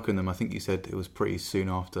start working with them? I think you said it was pretty soon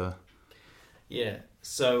after. Yeah.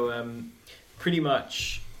 So pretty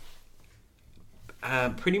much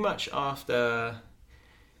after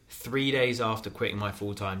 3 days after quitting my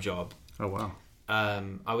full-time job. Oh, wow.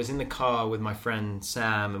 I was in the car with my friend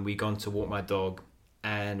Sam, and we'd gone to walk my dog,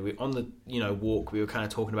 and we on the, you know, walk, we were kind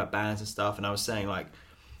of talking about bands and stuff, and I was saying, like,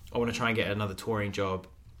 I want to try and get another touring job,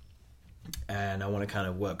 and I want to kind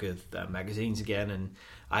of work with magazines again, and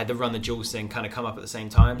I had the Run the Jewels thing kind of come up at the same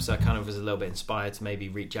time, so I kind of was a little bit inspired to maybe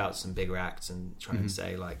reach out to some bigger acts and try and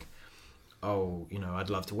say, like, oh, you know, I'd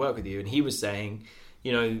love to work with you. And he was saying,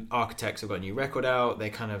 you know, Architects have got a new record out, they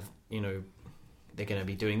kind of, you know, they're going to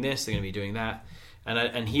be doing this, they're going to be doing that.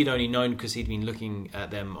 And he'd only known because he'd been looking at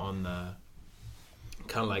them on the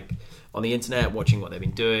kind of like on the internet, watching what they've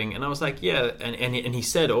been doing. And I was like, yeah. And he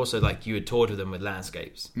said also, like, you had toured with them with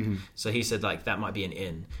Landscapes. Mm-hmm. So he said, like, that might be an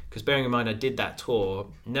in. Because bearing in mind, I did that tour,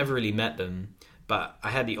 never really met them, but I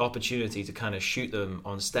had the opportunity to kind of shoot them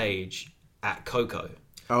on stage at Coco.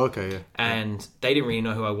 Oh, okay, yeah. And they didn't really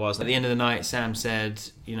know who I was. At the end of the night, Sam said,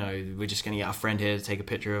 you know, we're just going to get our friend here to take a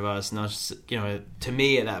picture of us. And I was just, you know, to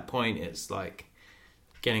me at that point, it's like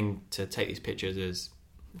getting to take these pictures is,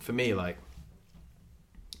 for me, like,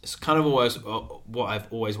 it's kind of always what I've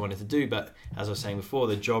always wanted to do. But as I was saying before,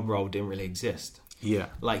 the job role didn't really exist. Yeah.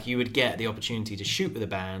 Like, you would get the opportunity to shoot with a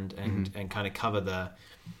band and kind of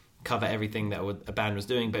cover everything that a band was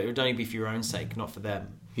doing, but it would only be for your own sake, not for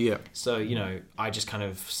them. Yeah. So, you know, I just kind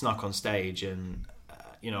of snuck on stage, and,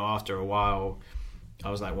 you know, after a while, I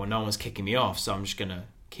was like, well, no one's kicking me off, so I'm just going to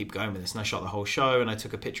keep going with this. And I shot the whole show, and I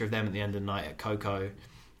took a picture of them at the end of the night at Coco.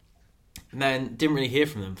 And then didn't really hear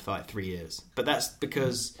from them for like 3 years. But that's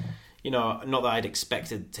because, you know, not that I'd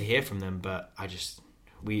expected to hear from them, but I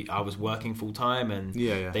was working full time, and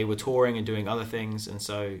they were touring and doing other things. And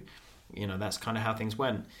so, you know, that's kind of how things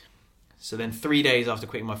went. So then 3 days after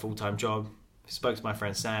quitting my full-time job, spoke to my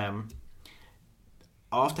friend Sam.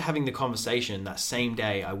 After having the conversation that same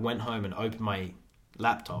day, I went home and opened my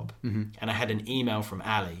laptop, and I had an email from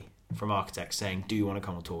Ali from Architects saying, do you want to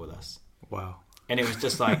come on tour with us? Wow. And it was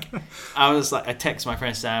just like, I texted my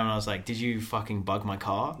friend Sam, and I was like, did you fucking bug my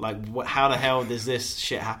car? Like, how the hell does this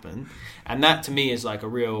shit happen? And that to me is like a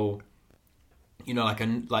real, you know,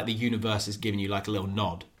 like the universe is giving you like a little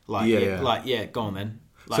nod. Like, yeah, go on then.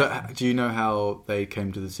 Like, so do you know how they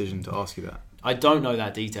came to the decision to ask you that? I don't know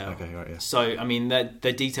that detail. Okay, right, yeah. So, I mean,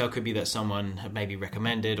 the detail could be that someone had maybe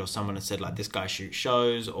recommended, or someone had said, like, this guy shoots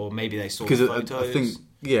shows, or maybe they saw the photos. I think,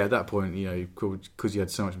 at that point, you know, because you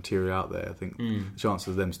had so much material out there, I think the chances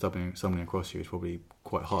of them stumbling across you is probably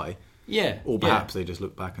quite high. Yeah. Or perhaps they just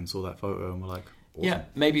looked back and saw that photo and were like, awesome. Yeah,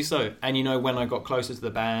 maybe so. And, you know, when I got closer to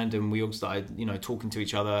the band and we all started, you know, talking to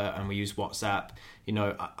each other, and we used WhatsApp, you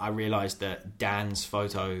know, I realised that Dan's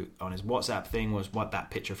photo on his WhatsApp thing was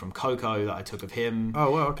that picture from Coco that I took of him.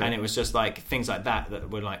 Oh, well, okay. And it was just like things like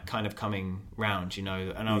that were like kind of coming round, you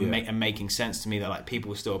know, and making sense to me that like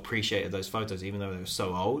people still appreciated those photos even though they were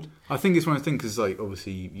so old. I think it's one of the things, because like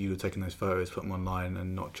obviously you were taking those photos, put them online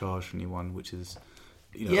and not charge anyone, which is,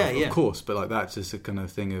 you know, of course, but like that's just a kind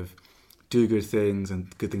of thing of, do good things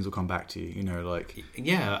and good things will come back to you, you know, like...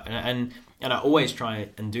 Yeah, and I always try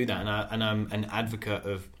and do that, and I'm an advocate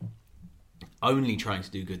of only trying to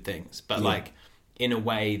do good things, but like in a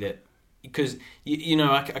way that because you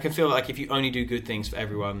know, I can feel like if you only do good things for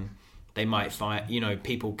everyone, they might find, you know,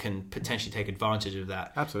 people can potentially take advantage of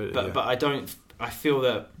that. Absolutely. But I don't. I feel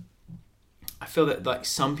that like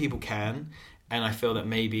some people can, and I feel that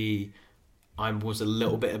maybe I was a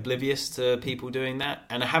little bit oblivious to people doing that,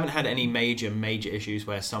 and I haven't had any major issues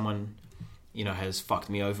where someone, you know, has fucked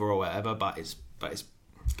me over or whatever. But it's.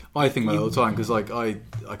 I think that all the time because like I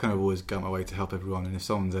kind of always go my way to help everyone, and if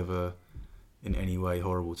someone's ever in any way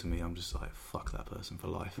horrible to me, I'm just like, fuck that person for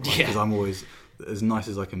life, because I'm always as nice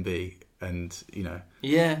as I can be, and you know.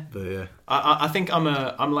 Yeah. But yeah, I think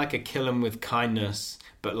I'm like a kill 'em with kindness,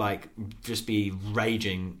 but like just be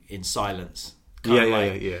raging in silence.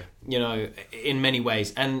 Yeah. You know, in many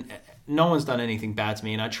ways, and no one's done anything bad to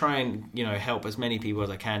me, and I try and, you know, help as many people as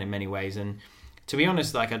I can in many ways. And to be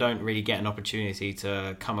honest, like I don't really get an opportunity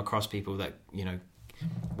to come across people that, you know,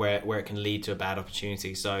 where it can lead to a bad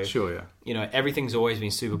opportunity. So sure, yeah. You know, everything's always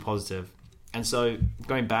been super positive. And so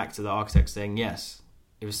going back to the Architects thing, yes,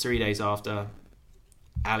 it was 3 days after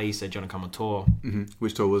Ali said, "Do you want to come on tour?" Mm-hmm.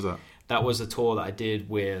 Which tour was that? That was a tour that I did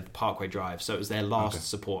with Parkway Drive. So it was their last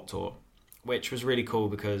support tour, which was really cool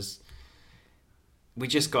because we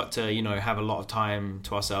just got to, you know, have a lot of time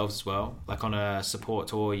to ourselves as well. Like on a support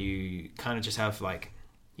tour, you kind of just have like,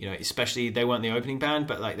 you know, especially they weren't the opening band,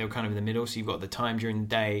 but like they were kind of in the middle. So you've got the time during the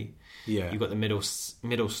day. Yeah. You've got the middle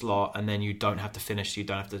slot, and then you don't have to finish. You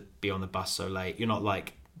don't have to be on the bus so late. You're not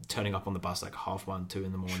like turning up on the bus like 1:30, 2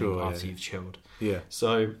 in the morning after you've chilled. Yeah.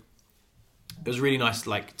 So it was really nice,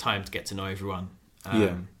 like time to get to know everyone.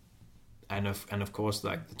 And of course,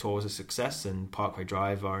 like the tour was a success, and Parkway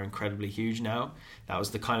Drive are incredibly huge now. That was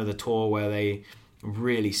the kind of the tour where they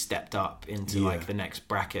really stepped up into like the next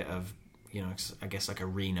bracket of, you know, I guess like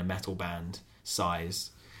arena metal band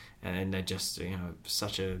size, and they're just, you know,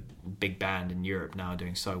 such a big band in Europe now,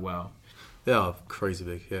 doing so well. They are crazy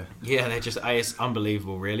big, yeah. Yeah, they're just, it's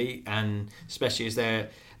unbelievable, really, and especially as they're,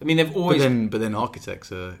 I mean, they've always. But then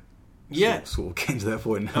Architects are. Sort of getting to that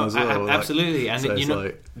point now as well. Absolutely. Like, and so you know,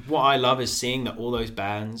 like, what I love is seeing that all those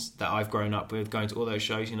bands that I've grown up with, going to all those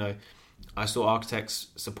shows, you know, I saw Architects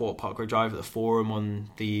support Parkway Drive at the Forum on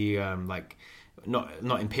the, like, not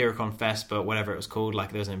Empiricon Fest, but whatever it was called.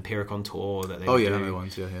 Like, there was an Empiricon tour that they would do. The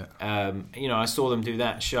ones, yeah. You know, I saw them do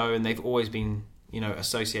that show, and they've always been, you know,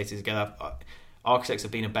 associated together. Architects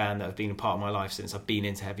have been a band that have been a part of my life since I've been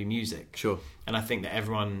into heavy music. Sure. And I think that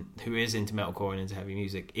everyone who is into metalcore and into heavy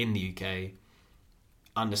music in the UK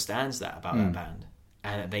understands that about that band,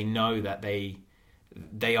 and they know that they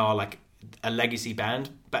are like a legacy band,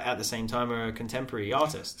 but at the same time are a contemporary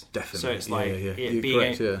artist. Definitely. So it's like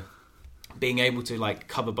being able to like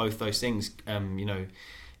cover both those things. You know,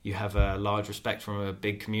 you have a large respect from a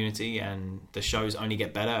big community, and the shows only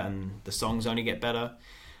get better, and the songs only get better.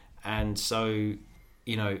 And so,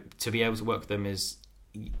 you know, to be able to work with them is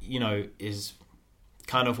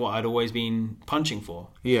kind of what I'd always been punching for.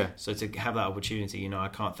 Yeah. So to have that opportunity, you know, I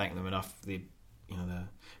can't thank them enough. The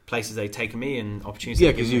places they've taken me and opportunities.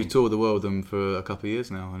 Yeah, because you've toured the world with them for a couple of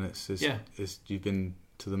years now, and it's you've been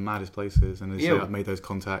to the maddest places, and I've made those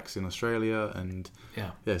contacts in Australia, and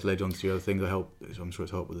it's led on to the other things. I'm sure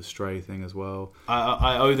it's helped with the Stray thing as well.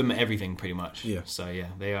 I owe them everything pretty much. Yeah. So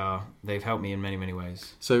they've helped me in many, many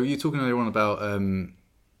ways. So you're talking earlier on about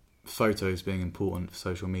photos being important for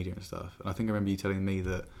social media and stuff, and I think I remember you telling me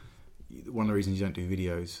that one of the reasons you don't do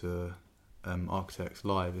videos for Architects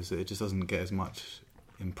live is that it just doesn't get as much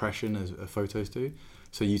impression as photos do.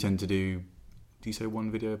 So you tend to do you say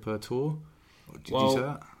one video per tour? Did you say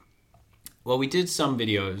that? Well, we did some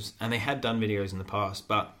videos, and they had done videos in the past,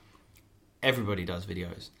 but everybody does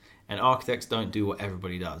videos, and Architects don't do what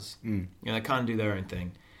everybody does. You know, they kind of do their own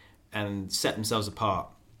thing and set themselves apart.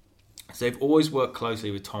 So they've always worked closely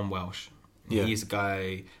with Tom Welsh. Yeah. He's the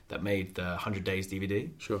guy that made the 100 Days DVD.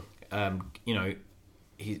 Sure. You know,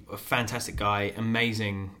 he's a fantastic guy,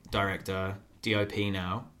 amazing director, DOP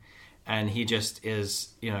now, and he just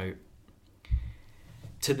is, you know,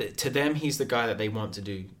 to them, he's the guy that they want to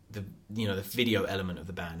do the video element of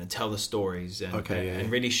the band and tell the stories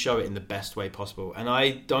and really show it in the best way possible. And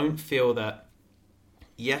I don't feel that,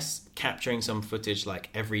 yes, capturing some footage like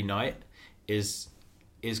every night is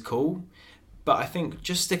cool, but I think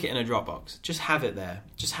just stick it in a Dropbox. Just have it there.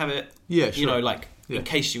 Just have it. Yeah, sure. You know, like in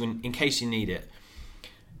case you need it.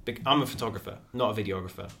 I'm a photographer, not a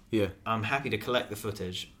videographer. Yeah. I'm happy to collect the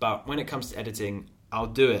footage, but when it comes to editing, I'll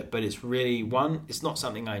do it, but it's really, it's not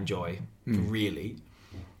something I enjoy, really,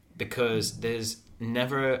 because there's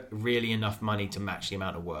never really enough money to match the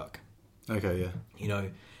amount of work. Okay, yeah. You know,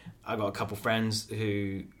 I've got a couple friends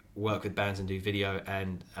who work with bands and do video,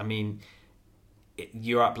 and I mean,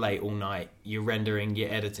 you're up late all night, you're rendering,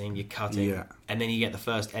 you're editing, you're cutting, and then you get the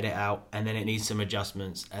first edit out, and then it needs some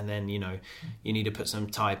adjustments, and then, you know, you need to put some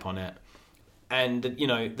type on it. And, you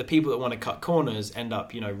know, the people that want to cut corners end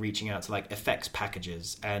up, you know, reaching out to like effects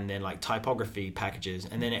packages and then like typography packages,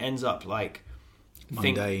 and then it ends up like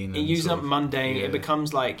mundane. It uses up mundane. Yeah. It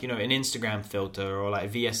becomes like, you know, an Instagram filter or like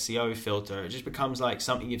a VSCO filter. It just becomes like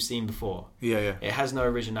something you've seen before. Yeah. It has no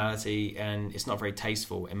originality, and it's not very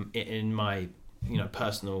tasteful in my, you know,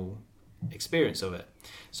 personal experience of it.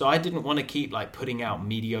 So I didn't want to keep like putting out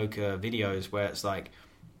mediocre videos where it's like,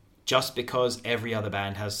 just because every other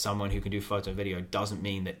band has someone who can do photo and video doesn't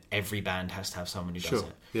mean that every band has to have someone who does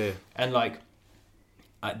it. Yeah. And like,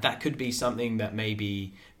 that could be something that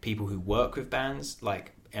maybe people who work with bands,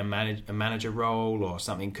 like a manager role or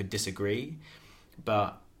something, could disagree.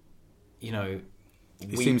 But, you know,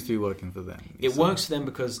 it seems to be working for them. It works for them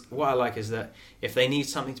because what I like is that if they need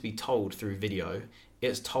something to be told through video,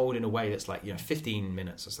 it's told in a way that's like, you know, 15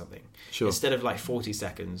 minutes or something. Sure. Instead of like 40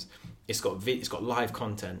 seconds, it's got live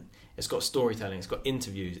content, it's got storytelling, it's got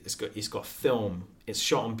interviews, it's got film, it's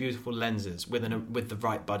shot on beautiful lenses with the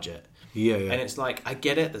right budget. Yeah. And it's like, I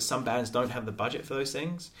get it that some bands don't have the budget for those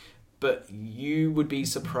things, but you would be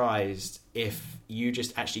surprised if you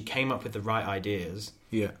just actually came up with the right ideas.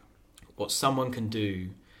 Yeah. What someone can do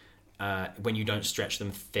when you don't stretch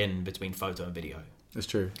them thin between photo and video. That's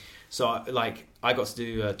true. So, like, I got to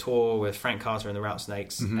do a tour with Frank Carter and the Route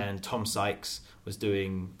Snakes, and Tom Sykes was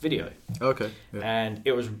doing video. Okay. Yeah. And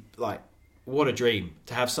it was like, what a dream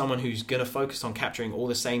to have someone who's going to focus on capturing all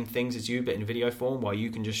the same things as you, but in video form, while you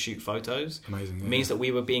can just shoot photos. Amazing. Yeah. It means that we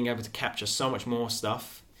were being able to capture so much more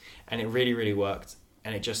stuff, and it really, really worked.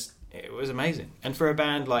 And it was amazing. And for a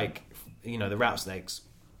band like, you know, the Route Snakes,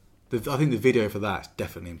 I think the video for that is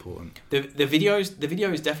definitely important. The video is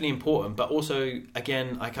definitely important, but also,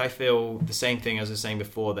 again, like, I feel the same thing as I was saying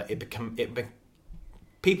before, that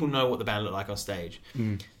people know what the band look like on stage,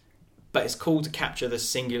 but it's cool to capture the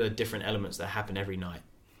singular different elements that happen every night.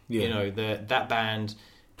 Yeah. You know, that band,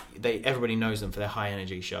 everybody knows them for their high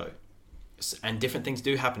energy show, and different things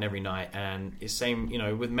do happen every night. And it's same, you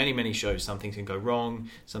know, with many shows, some things can go wrong,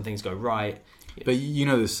 some things go right. But you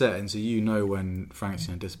know the set, and so you know when Frank's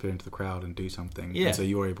going to disappear into the crowd and do something. Yeah. And so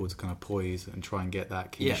you're able to kind of poise and try and get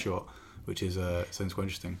that key shot, which is sounds quite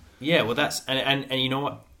interesting. Yeah, well, that's and you know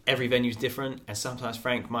what? Every venue's different, and sometimes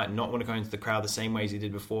Frank might not want to go into the crowd the same way as he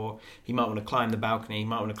did before. He might want to climb the balcony, he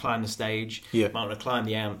might want to climb the stage, he might want to climb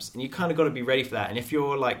the amps, and you kind of got to be ready for that. And if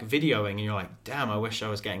you're like videoing and you're like, damn, I wish I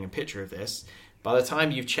was getting a picture of this, by the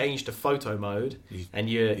time you've changed to photo mode,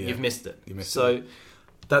 you've missed it. So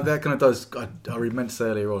that kind of does. I meant to say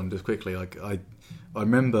earlier on, just quickly, like I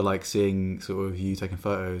remember like seeing sort of you taking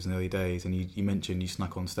photos in the early days, and you mentioned you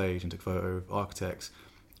snuck on stage and took a photo of Architects,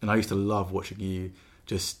 and I used to love watching you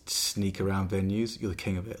just sneak around venues. You're the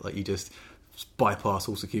king of it. Like, you just bypass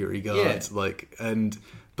all security guards. Yeah.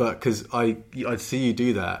 But because I'd see you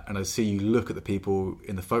do that, and I'd see you look at the people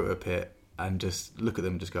in the photo pit and just look at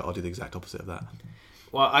them and just go, I'll do the exact opposite of that.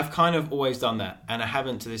 Well, I've kind of always done that, and I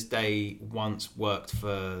haven't to this day once worked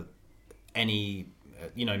for any,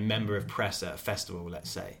 you know, member of press at a festival, let's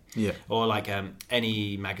say. Yeah. Or like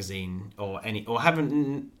any magazine or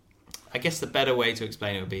haven't. I guess the better way to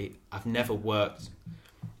explain it would be, I've never worked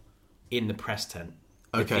in the press tent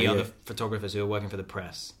with the other photographers who are working for the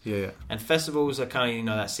press. Yeah. And festivals are kind of, you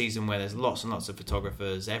know, that season where there's lots and lots of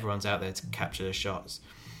photographers, everyone's out there to capture the shots.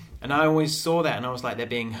 And I always saw that, and I was like, they're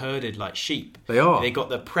being herded like sheep. They are. They got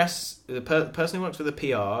the press, the person who works for the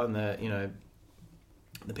PR and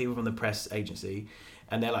the people from the press agency,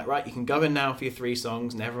 and they're like, right, you can go in now for your 3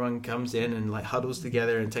 songs, and everyone comes in and like huddles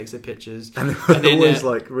together and takes their pictures. And they're always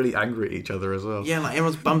like really angry at each other as well. Yeah, like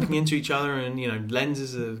everyone's bumping into each other, and, you know,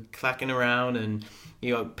 lenses are clacking around, and,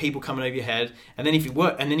 you know, people coming over your head. And then if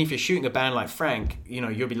you're shooting a band like Frank, you know,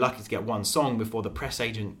 you'll be lucky to get 1 song before the press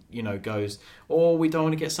agent, you know, goes, oh, we don't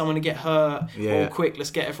want to get someone to get hurt, or quick,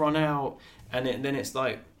 let's get everyone out. And then it's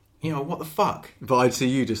like, you know, what the fuck? But I'd see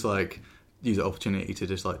you just like use the opportunity to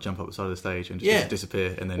just like jump up the side of the stage and just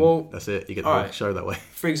disappear, and then that's it. You get the whole show that way.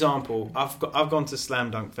 For example, I've gone to Slam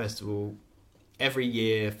Dunk Festival every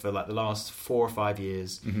year for like the last 4 or 5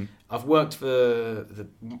 years. Mm-hmm. I've worked for the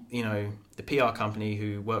PR company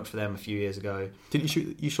who worked for them a few years ago. Didn't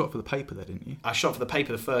you shot for the paper there, didn't you? I shot for the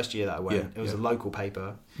paper the first year that I went. It was a local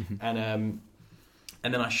paper. Mm-hmm.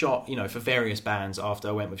 And then I shot, you know, for various bands after.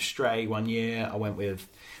 I went with Stray 1 year, I went with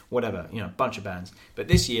whatever, you know, a bunch of bands. But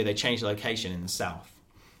this year they changed the location in the south.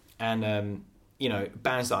 And, you know,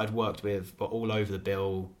 bands that I'd worked with were all over the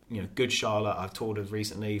bill. You know, Good Charlotte I've toured with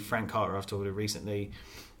recently, Frank Carter I've toured with recently.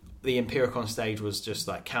 the Empiricon stage was just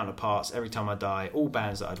like Counterparts, Every Time I Die, all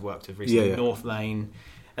bands that I'd worked with recently, North Lane,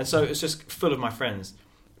 and so it's just full of my friends.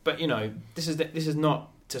 But you know, this is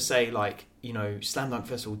not to say like, you know, Slam Dunk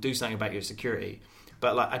Festival, do something about your security,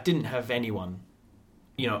 but like I didn't have anyone,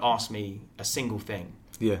 you know, ask me a single thing.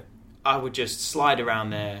 Yeah, I would just slide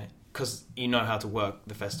around there because you know how to work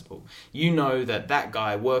the festival. You know that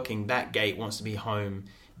guy working that gate wants to be home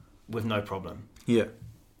with no problem. Yeah.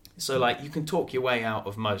 So, like, you can talk your way out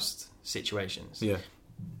of most situations. Yeah.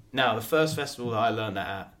 Now, the first festival that I learned that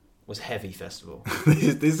at was Heavy Festival.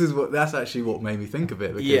 That's actually what made me think of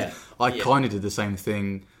it. Because I kind of did the same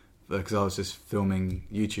thing because I was just filming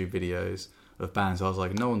YouTube videos of bands. I was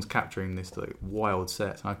like, no one's capturing this like wild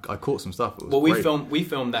set. I caught some stuff. We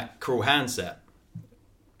filmed that Cruel Hand set.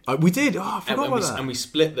 We did. Oh, I forgot about that. And we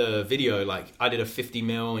split the video. Like, I did a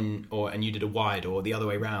 50mm and you did a wide, or the other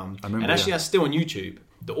way around. I remember. And actually, that's still on YouTube.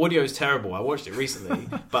 The audio is terrible. I watched it recently,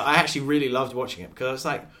 but I actually really loved watching it because I was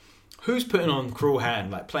like, who's putting on Cruel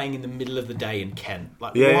Hand, like playing in the middle of the day in Kent?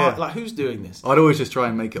 Like, like who's doing this? I'd always just try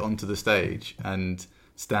and make it onto the stage and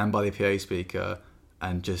stand by the PA speaker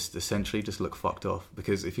and just essentially just look fucked off.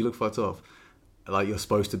 Because if you look fucked off, like you're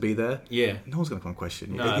supposed to be there, no one's going to come and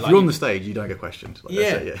question you. No, if you're on the stage, you don't get questioned. Like,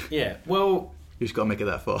 yeah. Well, you just got to make it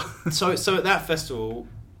that far. so at that festival,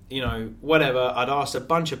 you know, whatever, I'd asked a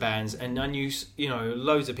bunch of bands, and I knew, you know,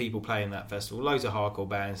 loads of people playing that festival, loads of hardcore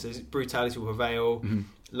bands. There's Brutality Will Prevail,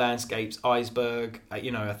 Landscapes, Iceberg.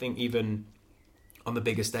 You know, I think even on the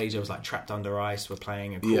bigger stage, there was like Trapped Under Ice were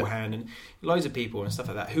playing, a Cruel Hand, and loads of people and stuff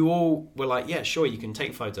like that, who all were like, yeah, sure, you can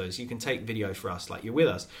take photos, you can take video for us, like, you're with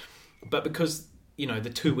us. But because, you know, the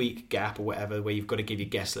 2-week gap or whatever where you've got to give your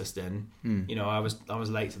guest list in, you know, I was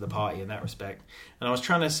late to the party in that respect. And I was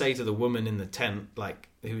trying to say to the woman in the tent, like,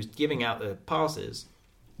 who was giving out the passes,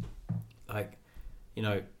 like, you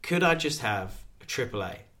know, could I just have a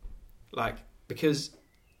AAA? Like, because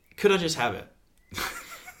could I just have it?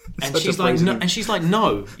 And she's like,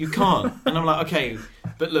 no, you can't. And I'm like, okay,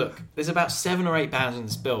 but look, there's about 7 or 8 bands in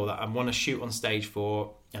this bill that I want to shoot on stage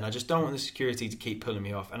for, and I just don't want the security to keep pulling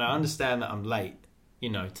me off. And I understand that I'm late, you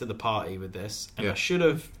know, to the party with this, and I should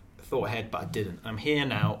have thought ahead, but I didn't. I'm here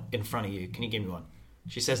now in front of you. Can you give me one?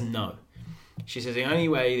 She says no. She says the only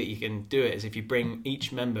way that you can do it is if you bring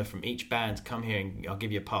each member from each band to come here and I'll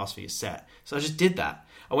give you a pass for your set. So I just did that.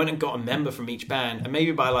 I went and got a member from each band, and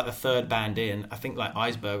maybe by like the 3rd band in, I think like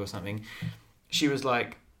Iceberg or something, she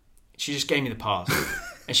just gave me the pass.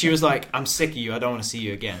 And she was like, I'm sick of you, I don't want to see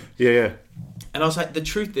you again. Yeah. And I was like, the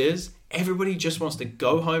truth is, everybody just wants to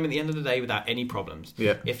go home at the end of the day without any problems.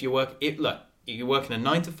 Yeah. If you're working a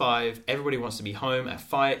 9 to 5, everybody wants to be home at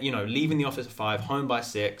 5, you know, leaving the office at 5, home by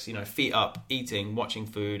 6, you know, feet up, eating, watching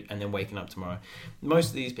food, and then waking up tomorrow. Most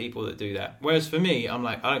of these people that do that. Whereas for me, I'm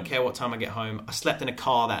like, I don't care what time I get home. I slept in a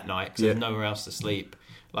car that night because there's nowhere else to sleep.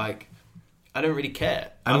 Like, I don't really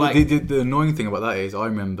care. And the annoying thing about that is, I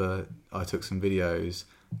remember I took some videos,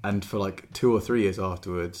 and for like 2 or 3 years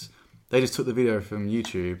afterwards, they just took the video from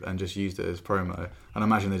YouTube and just used it as promo. And I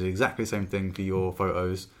imagine they did exactly the same thing for your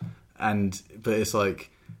photos. But it's like,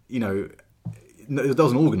 you know, it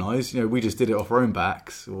doesn't organise. You know, we just did it off our own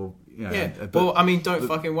backs, or you know. Yeah. Well, I mean, don't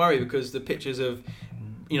fucking worry, because the pictures of,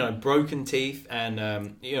 you know, Broken Teeth and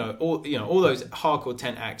all those hardcore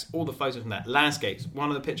tent acts, all the photos from that, Landscapes, one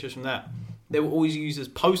of the pictures from that, they were always used as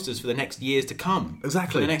posters for the next years to come.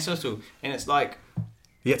 Exactly. For the next festival, and it's like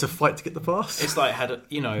you had to fight to get the pass. It's like I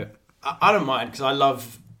don't mind because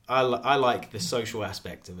I like the social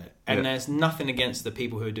aspect of it. And there's nothing against the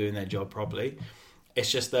people who are doing their job properly. It's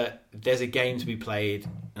just that there's a game to be played,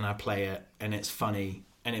 and I play it, and it's funny,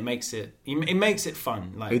 and it makes it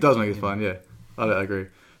fun. Like, it does make it fun, yeah. I agree.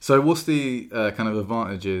 So what's the kind of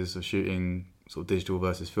advantages of shooting sort of digital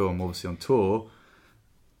versus film? Obviously on tour,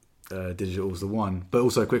 digital is the one. But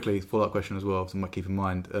also quickly, follow-up question as well, so I might keep in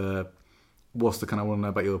mind. What's the kind of, I want to know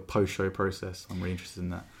about your post-show process. I'm really interested in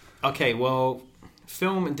that. Okay, well,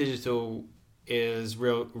 film and digital is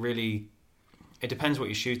really, it depends what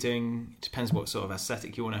you're shooting, it depends what sort of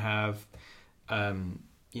aesthetic you want to have,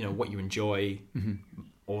 what you enjoy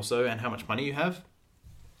also, and how much money you have.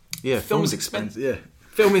 Yeah, film is expensive. Yeah,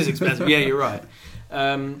 film is expensive. Yeah, you're right.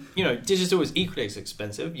 Digital is equally as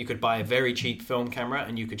expensive. You could buy a very cheap film camera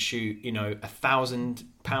and you could shoot,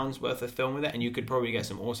 £1,000 worth of film with it, and you could probably get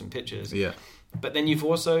some awesome pictures. Yeah. But then you've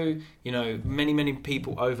also, many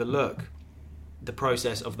people overlook the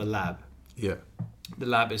process of the lab. Yeah. The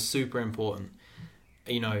lab is super important.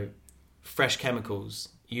 Fresh chemicals,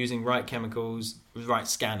 using right chemicals, right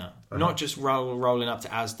scanner. Uh-huh. Not just rolling up to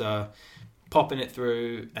Asda, popping it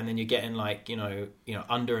through, and then you're getting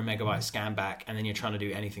under a megabyte scan back, and then you're trying to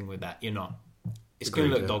do anything with that. You're not. it's going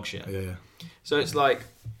to look dog shit. Yeah. So it's like,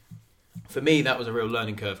 for me, that was a real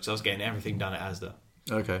learning curve because I was getting everything done at Asda.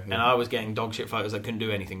 Okay. Yeah. And I was getting dog shit photos I couldn't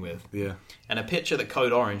do anything with. Yeah. And a picture that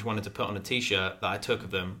Code Orange wanted to put on a t-shirt that I took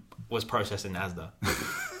of them was processed in Asda.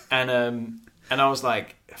 and I was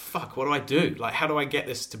like, fuck, what do I do? Like, how do I get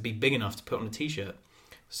this to be big enough to put on a t-shirt?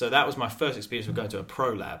 So that was my first experience with going to a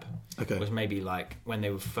pro lab. Okay. It was maybe like when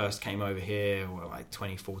they first came over here, or like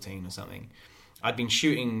 2014 or something. I'd been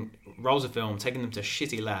shooting rolls of film, taking them to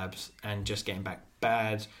shitty labs, and just getting back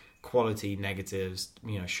bad quality negatives,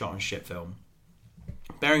 shot on shit film.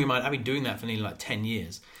 Bearing in mind, I've been doing that for nearly like 10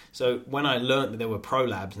 years. So when I learned that there were pro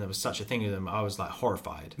labs and there was such a thing as them, I was like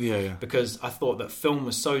horrified. Yeah. Because I thought that film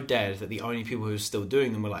was so dead that the only people who were still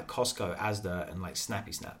doing them were like Costco, Asda, and like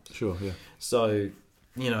Snappy Snaps. Sure, yeah. So,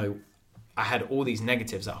 I had all these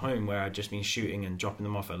negatives at home where I'd just been shooting and dropping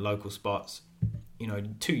them off at local spots.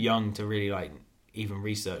 Too young to really like even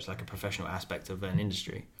research like a professional aspect of an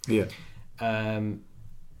industry. Yeah.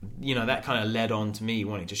 That kind of led on to me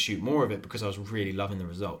wanting to shoot more of it because I was really loving the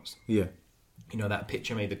results. Yeah. That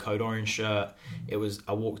picture made the Code Orange shirt.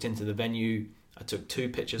 I walked into the venue, I took 2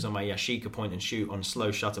 pictures on my Yashica point and shoot on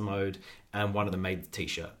slow shutter mode, and one of them made the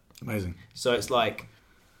t-shirt. Amazing. So it's like,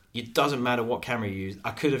 it doesn't matter what camera you use.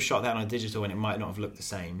 I could have shot that on a digital and it might not have looked the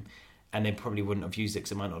same, and they probably wouldn't have used it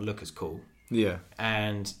because it might not look as cool. Yeah.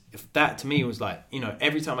 And if that to me was like,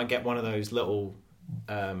 every time I get one of those little,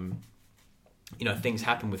 things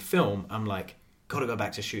happen with film, I'm like, gotta go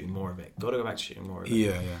back to shooting more of it.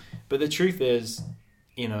 Yeah. But the truth is,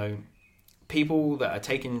 people that are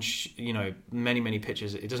taking, many, many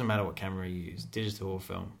pictures, it doesn't matter what camera you use, digital or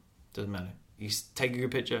film, doesn't matter. You take a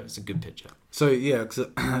good picture, it's a good picture. So, yeah, because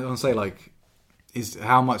I want to say, like,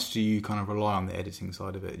 how much do you kind of rely on the editing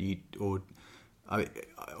side of it?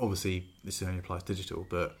 Obviously, this only applies digital,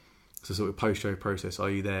 but it's a sort of post-show process. Are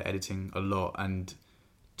you there editing a lot? And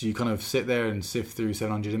do you kind of sit there and sift through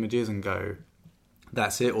 700 images and go,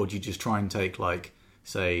 that's it? Or do you just try and take, like,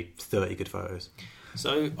 say, 30 good photos?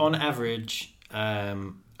 So, on average, I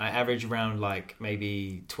average around, like,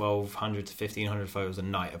 maybe 1,200 to 1,500 photos a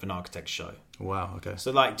night of an architect's show. Wow, okay.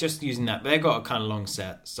 So, like, just using that. They've got a kind of long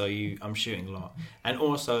set, so I'm shooting a lot. And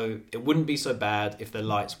also, it wouldn't be so bad if the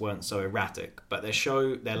lights weren't so erratic. But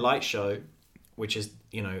their light show, which is,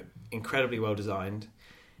 incredibly well designed,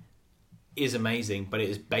 is amazing, but it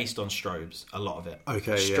is based on strobes, a lot of it.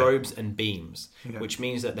 Okay, strobes and beams, yeah. Which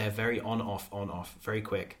means that they're very on-off, very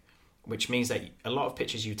quick. Which means that a lot of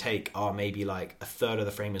pictures you take are maybe like a third of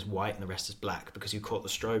the frame is white and the rest is black because you caught the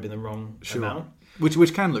strobe in the wrong amount.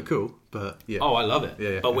 Which can look cool, but yeah. Oh, I love it.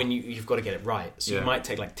 Yeah, but when you've got to get it right. So you might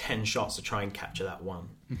take like 10 shots to try and capture that one.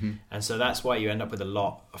 Mm-hmm. And so that's why you end up with a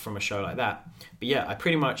lot from a show like that. But yeah, I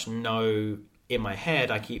pretty much know in my head,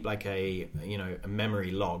 I keep like a memory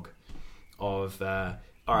log of, all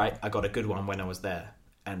right, I got a good one when I was there.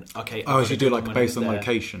 And okay, so you do like based on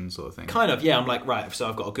location sort of thing. Kind of, yeah. I'm like, right, so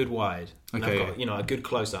I've got a good wide, and okay, I've got a good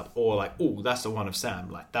close up, or like, oh, that's the one of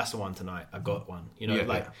Sam. Like that's the one tonight. I got one.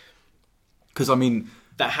 Because I mean,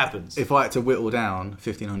 that happens. If I had to whittle down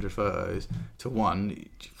 1,500 photos to one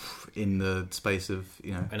in the space of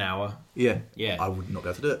an hour, yeah, I would not be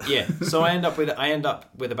able to do it. Yeah, so I end up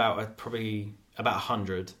with probably about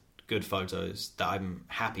 100. Good photos that I'm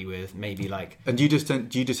happy with, maybe like. And do you just tend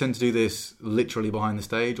to do this literally behind the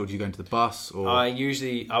stage, or do you go into the bus? Or I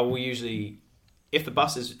will usually, if the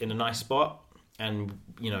bus is in a nice spot and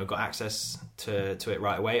got access to it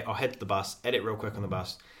right away, I'll head to the bus, edit real quick on the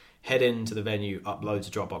bus, head into the venue, upload to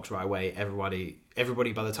Dropbox right away.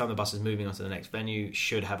 Everybody by the time the bus is moving on to the next venue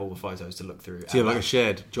should have all the photos to look through. So you have like a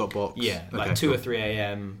shared Dropbox. Yeah, like 2 or 3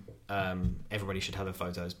 a.m. Everybody should have their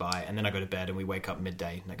photos by, and then I go to bed and we wake up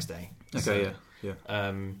midday next day. Okay, so, yeah.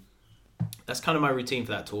 That's kind of my routine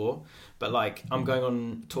for that tour. But like, I'm going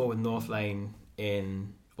on tour with North Lane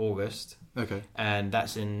in August. Okay. And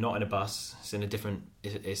that's not in a bus. It's in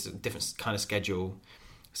it's a different kind of schedule.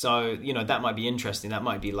 So that might be interesting. That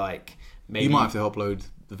might be like maybe you might have to upload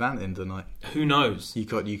the van in the night. Who knows? You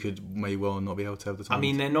could may well not be able to have the time. I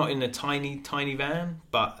mean, they're not in a tiny van,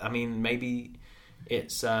 but I mean maybe.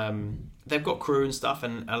 It's they've got crew and stuff,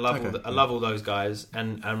 and I love all those guys,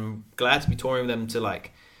 and I'm glad to be touring with them to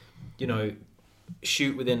like,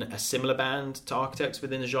 shoot within a similar band to Architects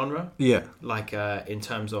within the genre. Yeah, like in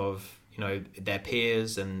terms of their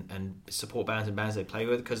peers and support bands and bands they play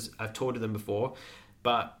with, because I've toured with them before,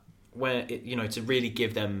 but when to really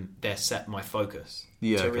give them my focus.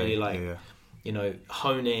 Yeah, to okay. Really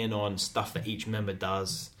hone in on stuff that each member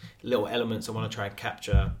does, little elements I want to try and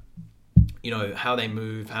capture. How they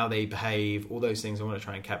move, how they behave, all those things I want to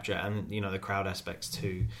try and capture, and the crowd aspects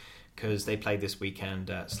too, because they played this weekend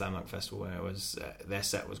at Slam Dunk Festival, and it was their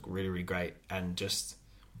set was really, really great, and just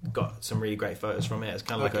got some really great photos from it. It's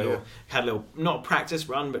kind of like had a little, not practice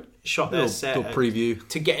run, but shot their set, little preview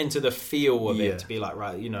to get into the feel of it, to be like,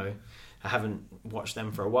 right, I haven't watched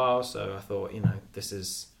them for a while, so I thought, this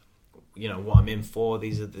is, what I'm in for.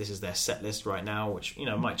 This is their set list right now, which,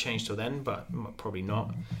 might change till then, but probably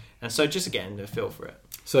not. And so just getting a feel for it.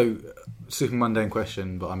 So, super mundane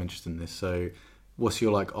question, but I'm interested in this. So, what's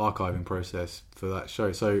your archiving process for that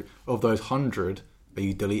show? So, of those 100, are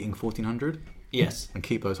you deleting 1,400? Yes. And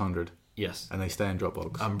keep those 100? Yes. And they stay in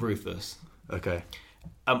Dropbox? I'm ruthless. Okay.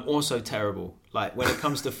 I'm also terrible. Like, when it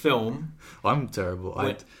comes to film... I'm terrible.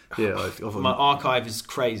 My archive is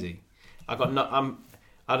crazy. I don't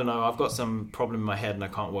know, I've got some problem in my head and I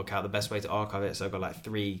can't work out the best way to archive it, so I've got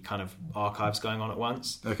 3 kind of archives going on at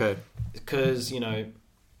once. Okay. Because,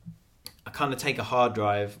 I kind of take a hard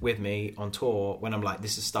drive with me on tour when I'm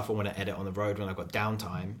this is stuff I want to edit on the road when I've got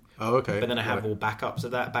downtime. Oh, okay. But then I have all backups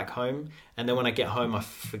of that back home. And then when I get home, I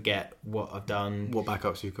forget what I've done. What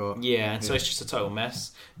backups you've got. Yeah, and so it's just a total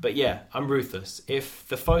mess. But yeah, I'm ruthless. If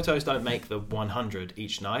the photos don't make the 100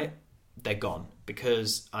 each night, they're gone.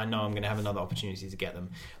 Because I know I'm going to have another opportunity to get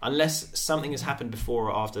them. Unless something has happened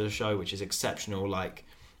before or after the show, which is exceptional, like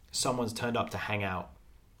someone's turned up to hang out.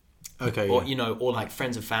 Okay. Or, or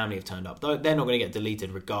friends and family have turned up. They're not going to get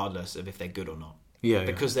deleted regardless of if they're good or not. Yeah.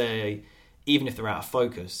 Because even if they're out of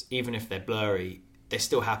focus, even if they're blurry, they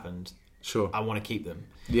still happened. Sure. I want to keep them.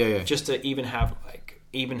 Yeah. Just to even have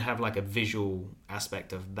a visual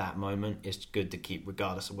aspect of that moment is good to keep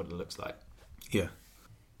regardless of what it looks like. Yeah.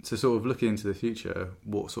 So sort of looking into the future,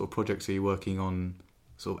 what sort of projects are you working on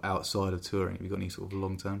sort of outside of touring? Have you got any sort of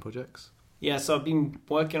long-term projects? Yeah, so I've been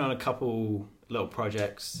working on a couple little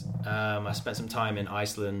projects. I spent some time in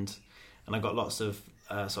Iceland, and I got lots of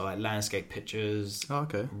landscape pictures. Oh,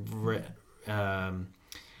 okay. Kind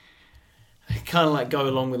of go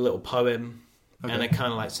along with a little poem, and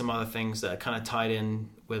kind of some other things that are kind of tied in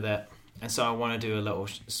with it. And so I want to do a little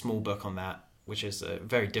small book on that, which is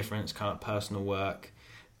very different. It's kind of personal work,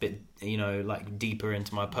 bit deeper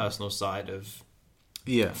into my personal side of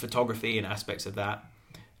photography and aspects of that.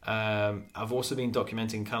 I've also been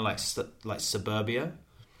documenting kind of suburbia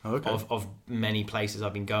of many places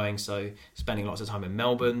I've been going. So spending lots of time in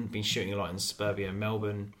Melbourne, been shooting a lot in suburbia in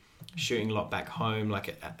Melbourne, shooting a lot back home,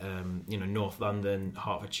 at North London,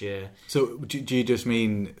 Hertfordshire. So do you just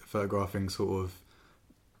mean photographing sort of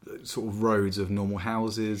roads of normal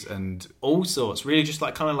houses and all sorts? Really, just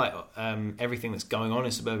everything that's going on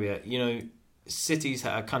in suburbia. Cities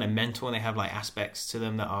that are kind of mental and they have aspects to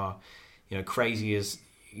them that are crazy as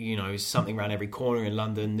something around every corner in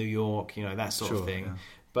London, New York, that sort of thing. Yeah.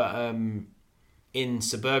 But in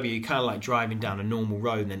suburbia, you kind of driving down a normal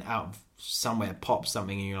road and then out of somewhere pops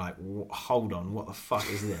something and you're like, hold on, what the fuck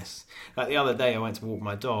is this? The other day I went to walk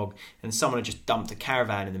my dog and someone had just dumped a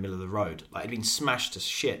caravan in the middle of the road. It'd been smashed to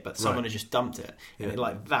shit, but someone had just dumped it. And it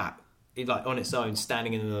on its own,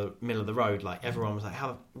 standing in the middle of the road, everyone was like,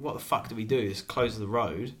 what the fuck do we do? Just close the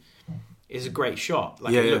road. Is a great shot.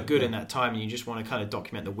 It looked good in that time, and you just want to kind of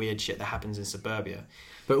document the weird shit that happens in suburbia.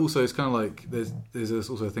 But also, it's kind of there's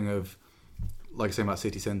also a thing of, like I say about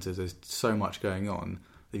city centres, there's so much going on.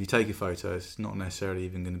 If you take a photo, it's not necessarily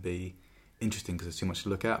even going to be interesting because there's too much to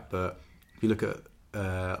look at. But if you look at,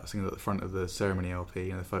 I was thinking at the front of the ceremony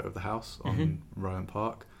LP, the photo of the house on Rowan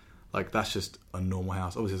Park, that's just a normal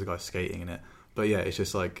house. Obviously, there's a guy skating in it, but yeah, it's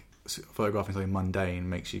just photographing something mundane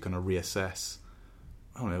makes you kind of reassess.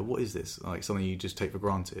 I don't know, what is this? Something you just take for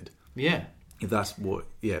granted. Yeah. If that's what,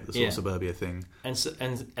 the sort of suburbia thing. And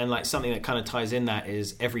something that kind of ties in that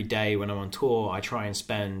is every day when I'm on tour, I try and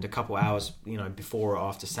spend a couple hours, before or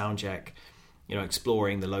after sound check,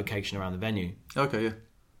 exploring the location around the venue. Okay, yeah.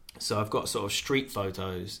 So I've got sort of street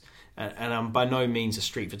photos, and I'm by no means a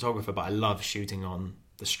street photographer, but I love shooting on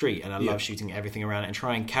the street, and I love shooting everything around it and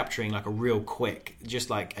trying capturing a real quick,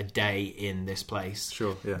 just a day in this place,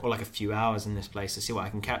 sure, yeah, or a few hours in this place to see what I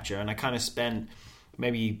can capture. And I kind of spent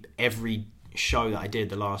maybe every show that I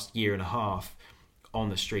did the last year and a half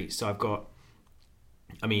on the street. So I've got,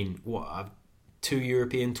 I've 2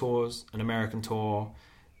 European tours, an American tour,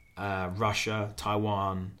 Russia,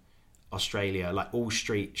 Taiwan, Australia, all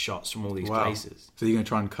street shots from all these places. So you're going to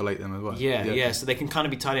try and collate them as well? Yeah. So they can kind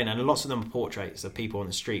of be tied in, and lots of them are portraits of people on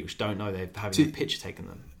the street which don't know they're having a picture taken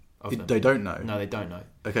of them. They don't know? No, they don't know.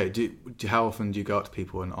 Okay, how often do you go up to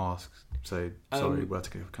people and ask, can I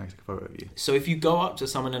take a photo of you? So if you go up to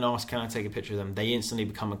someone and ask, can I take a picture of them, they instantly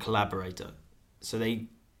become a collaborator. So they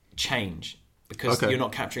change, because you're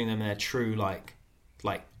not capturing them in their true,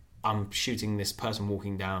 I'm shooting this person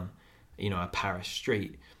walking down a Paris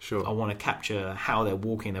street. Sure. I want to capture how they're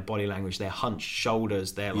walking, their body language, their hunched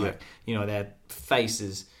shoulders, their their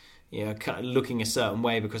faces, kind of looking a certain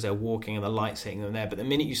way because they're walking and the light's hitting them there. But the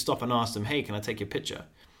minute you stop and ask them, hey, can I take your picture?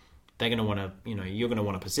 They're going to want to, you're going to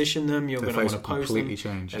want to position them. You're going to want to pose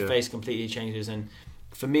them. Their face completely changes. And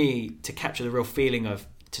for me, to capture the real feeling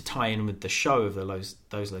to tie in with the show of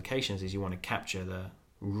those locations is you want to capture the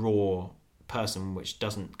raw person, which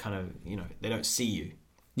doesn't kind of, they don't see you.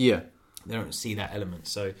 Yeah. They don't see that element.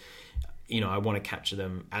 So, I want to capture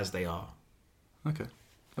them as they are. Okay.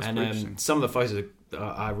 That's and some of the photos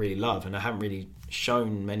I really love, and I haven't really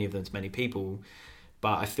shown many of them to many people,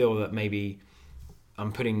 but I feel that maybe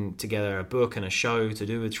I'm putting together a book and a show to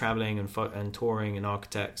do with traveling and touring and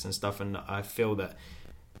architects and stuff, and I feel that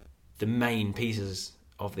the main pieces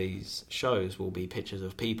of these shows will be pictures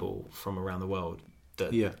of people from around the world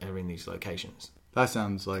that are in these locations. That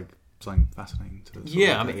sounds like something fascinating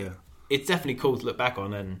to it's definitely cool to look back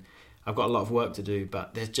on, and I've got a lot of work to do,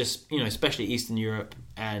 but there's just, especially Eastern Europe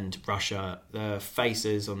and Russia, the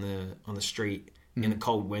faces on the street in the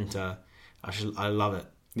cold winter, I love it.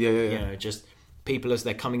 Yeah. Just people as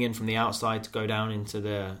they're coming in from the outside to go down into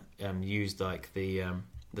the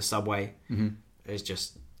the subway. It's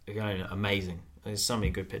just amazing. There's so many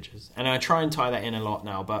good pictures, and I try and tie that in a lot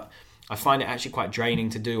now, but I find it actually quite draining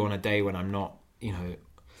to do on a day when I'm not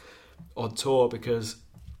on tour, because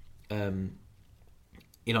I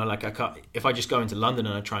can't, if I just go into London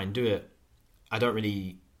and I try and do it, I don't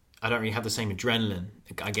really have the same adrenaline,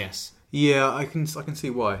 I guess. Yeah, I can see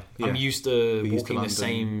why. Yeah. I'm used to walking the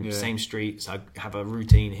same streets. I have a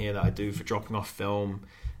routine here that I do for dropping off film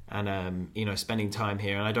and spending time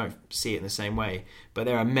here, and I don't see it in the same way. But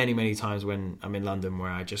there are many, many times when I'm in London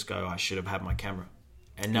where I just go, I should have had my camera.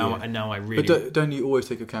 And now I really. But don't you always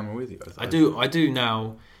take your camera with you? I do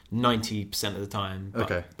now 90% of the time.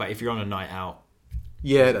 But if you're on a night out.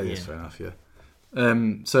 Yeah, that is fair enough.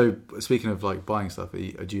 Yeah. So speaking of buying stuff,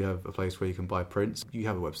 do you have a place where you can buy prints? You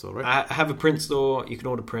have a web store, right? I have a print store. You can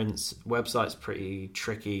order prints. Website's pretty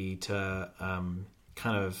tricky to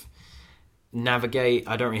kind of navigate.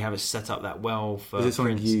 I don't really have it set up that well for Is it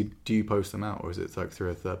something prints. do you post them out, or is it through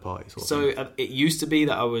a third party sort of thing? It used to be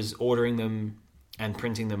that I was ordering them and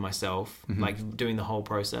printing them myself, doing the whole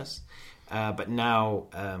process. But now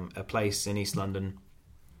a place in East London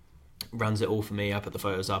runs it all for me. I put the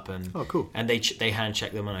photos up, and cool. And they hand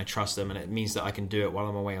check them, and I trust them, and it means that I can do it while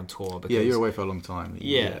I'm away on tour. Because, you're away for a long time.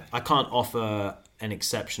 I can't offer an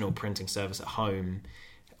exceptional printing service at home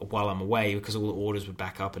while I'm away, because all the orders would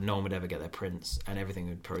back up and no one would ever get their prints, and everything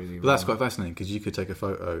would probably be wrong. That's quite fascinating, because you could take a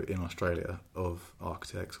photo in Australia of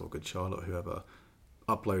Architects or Good Charlotte or whoever,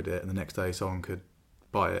 upload it, and the next day someone could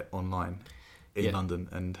buy it online in London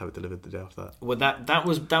and have it delivered the day after that. Well, that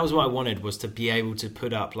was what I wanted, was to be able to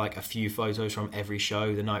put up a few photos from every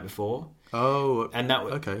show the night before. Oh, and that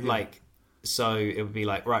would so it would be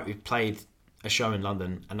right, we've played a show in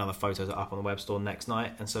London, another photos are up on the web store next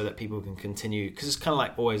night, and so that people can continue, because it's kind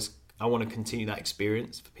of always, I want to continue that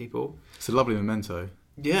experience for people. It's a lovely memento.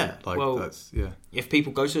 Yeah, that's if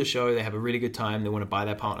people go to a show, they have a really good time, they want to buy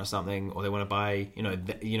their partner something, or they want to buy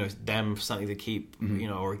them something to keep,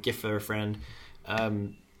 or a gift for a friend.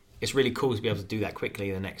 It's really cool to be able to do that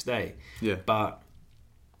quickly the next day. Yeah, but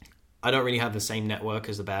I don't really have the same network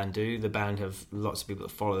as the band do. The band have lots of people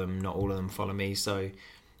that follow them. Not all of them follow me, so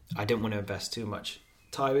I didn't want to invest too much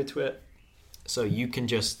time into it. So you can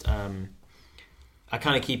just, I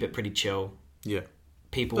kind of keep it pretty chill. Yeah.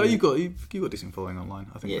 People. No, you've got a decent following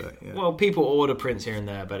online, I think. Yeah. Well, people order prints here and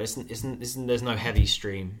there, but there's no heavy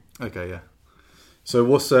stream. Okay, yeah. So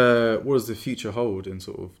what does the future hold in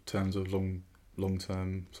sort of terms of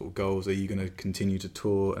long-term sort of goals? Are you going to continue to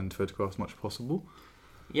tour and photograph as much as possible?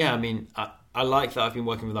 Yeah, I mean, I like that I've been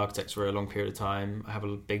working with architects for a long period of time. I have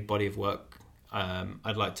a big body of work.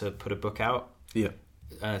 I'd like to put a book out. Yeah.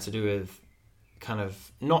 To do with kind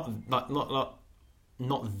of not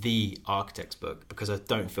the architect's book, because I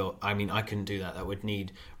don't feel, I mean, I couldn't do that. That would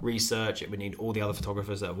need research. It would need all the other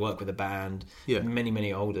photographers that have worked with the band. Yeah. Many,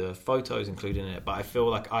 many older photos included in it. But I feel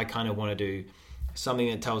like I kind of want to do something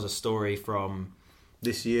that tells a story from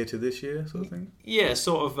this year to this year, sort of thing. Yeah,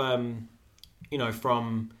 sort of,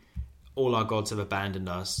 from all our gods have abandoned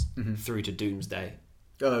us through to doomsday.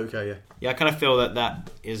 Oh, okay, yeah. Yeah, I kind of feel that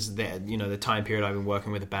is the time period I've been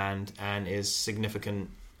working with the band, and is significant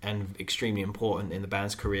and extremely important in the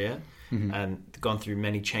band's career, and gone through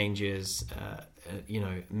many changes,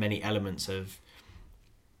 many elements of,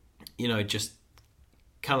 just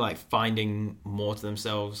kind of finding more to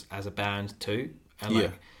themselves as a band too.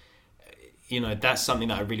 And that's something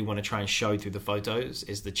that I really want to try and show through the photos,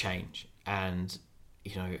 is the change. And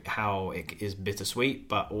you know, how it is bittersweet,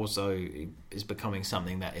 but also is becoming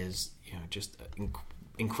something that is, you know, just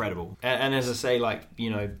incredible. And as I say, like, you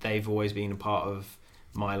know, they've always been a part of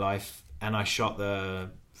my life, and I shot the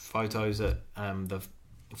photos at the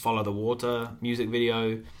Follow the Water music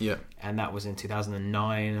video, and that was in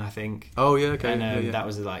 2009, I think. Oh yeah, okay. And that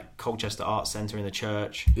was like Colchester Arts Centre in the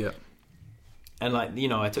church, and like, you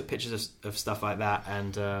know, I took pictures of stuff like that,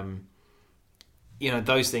 and you know,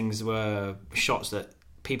 those things were shots that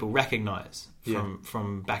people recognise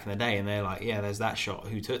from back in the day, and they're like, yeah, there's that shot,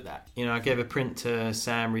 who took that? You know, I gave a print to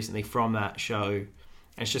Sam recently from that show, and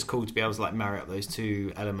it's just cool to be able to like marry up those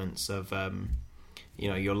two elements of you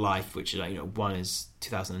know, your life, which is like, you know, one is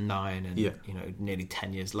 2009, and you know, nearly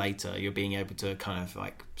 10 years later, you're being able to kind of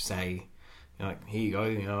like say, you know, like, here you go,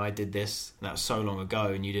 you know, I did this, and that was so long ago,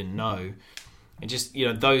 and you didn't know, and just, you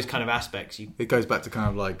know, those kind of aspects. It goes back to kind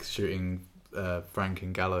of like shooting Frank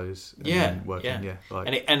and Gallows, and then working,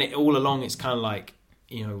 like... and it all along, it's kind of like,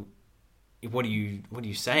 you know, what are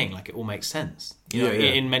you saying? Like, it all makes sense, you know,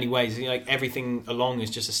 in many ways. You know, like, everything along is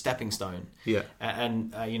just a stepping stone.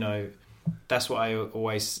 And you know, that's what I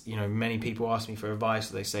always, you know, many people ask me for advice.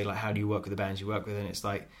 They say, like, how do you work with the bands you work with? And it's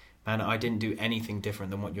like, man, I didn't do anything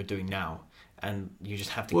different than what you're doing now, and you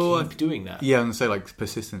just have to keep doing that. Yeah, and say like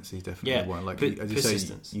persistency is definitely one. Like, as you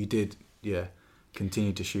say, you did,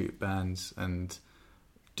 continue to shoot bands and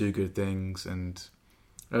do good things, and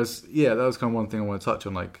that was kind of one thing I want to touch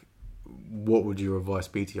on. Like, what would your advice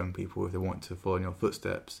be to young people if they want to follow in your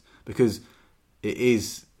footsteps? Because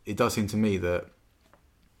it does seem to me that,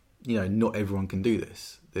 you know, not everyone can do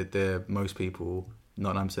this. That most people,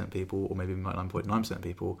 99% people, or maybe 99.9%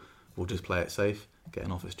 people, will just play it safe, get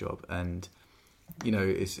an office job, and, you know,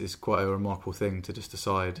 it's quite a remarkable thing to just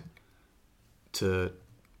decide to,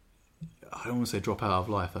 I don't want to say drop out of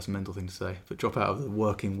life, that's a mental thing to say, but drop out of the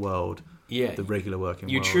working world, the regular working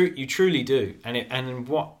world. You truly do, and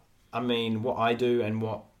what I do and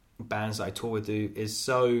what bands that I tour with do is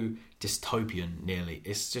so dystopian. Nearly,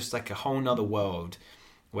 it's just like a whole nother world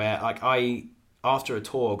where, like, I, after a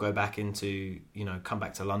tour, go back into, you know, come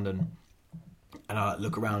back to London, and I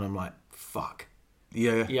look around and I'm like, fuck.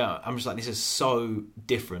 Yeah, I'm just like, this is so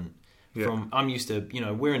different from, I'm used to, you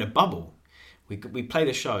know, we're in a bubble. We play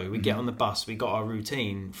the show, we get on the bus, we got our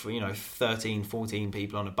routine for, you know, 13, 14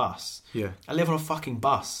 people on a bus. I live on a fucking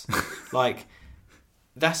bus. Like,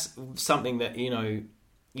 that's something that, you know,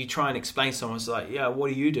 you try and explain to someone. It's like, yeah, what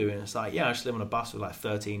do you do? And it's like, yeah, I just live on a bus with like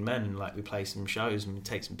 13 men, and like we play some shows and we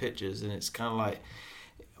take some pictures, and it's kind of like,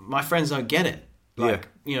 my friends don't get it. Like,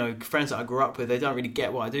 you know, friends that I grew up with, they don't really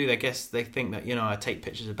get what I do. I guess they think that, you know, I take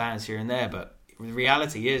pictures of bands here and there, but the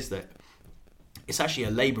reality is that it's actually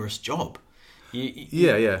a laborious job.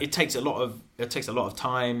 It takes a lot of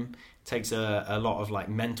time. It takes a lot of like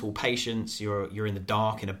mental patience. You're in the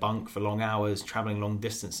dark in a bunk for long hours, traveling long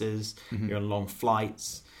distances. You're on long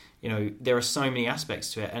flights. You know, there are so many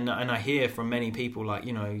aspects to it, and I hear from many people, like,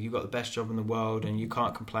 you know, you got the best job in the world and you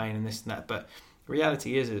can't complain and this and that. But the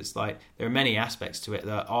reality is, it's like there are many aspects to it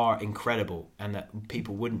that are incredible and that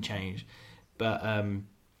people wouldn't change. But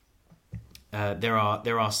there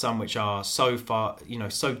are some which are so far, you know,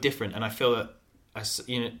 so different, and I feel that,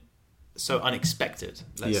 you know, so unexpected,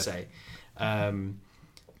 let's say,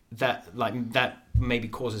 that maybe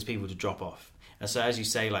causes people to drop off. And so, as you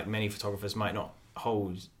say, like, many photographers might not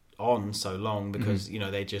hold on so long because you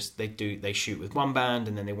know, they shoot with one band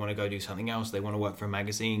and then they want to go do something else. They want to work for a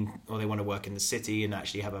magazine, or they want to work in the city and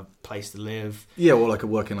actually have a place to live. Or like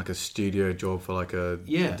work in like a studio job for like a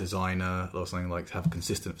designer or something, like to have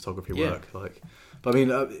consistent photography work. Like, but I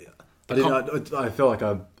mean, I feel like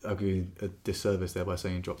I'd be a disservice there by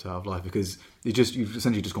saying you dropped out of life, because you've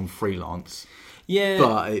essentially just gone freelance.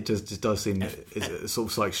 But it just does seem it's a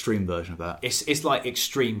sort of like extreme version of that. It's like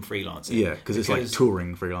extreme freelancing. Because it's like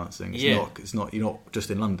touring freelancing. It's not. You're not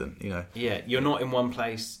just in London. You know. You're not in one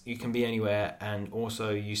place. You can be anywhere, and also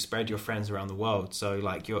you spread your friends around the world. So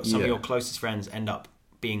like some of your closest friends end up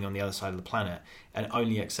being on the other side of the planet and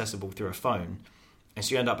only accessible through a phone, and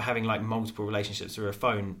so you end up having like multiple relationships through a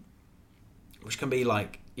phone, which can be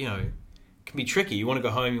like, you know, can be tricky. You want to go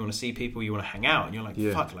home, you want to see people, you want to hang out, and you're like,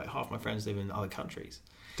 fuck, like half my friends live in other countries.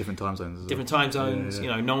 Different time zones. Different time zones, you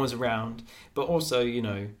know, no one's around. But also, you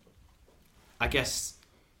know, I guess,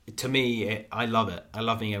 to me, I love it. I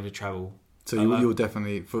love being able to travel. So you're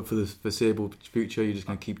definitely, for the foreseeable future, you're just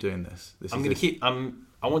going to keep doing this? I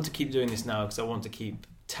want to keep doing this now because I want to keep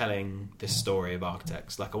telling this story of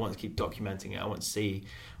architects. Like, I want to keep documenting it. I want to see,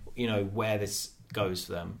 you know, where this goes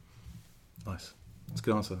for them. Nice. That's a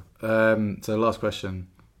good answer. So last question,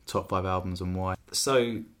 top 5 albums and why?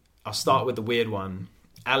 So I'll start with the weird one.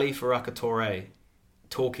 Ali Faraka Touré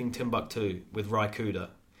Talking Timbuktu with Ry Cooder.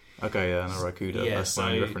 Okay, yeah, I know Ry Cooder. Yeah, that's my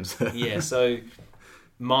only reference there. Yeah, so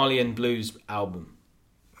Malian Blues album.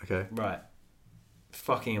 Okay. Right.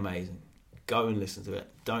 Fucking amazing. Go and listen to it.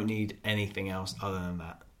 Don't need anything else other than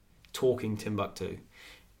that. Talking Timbuktu.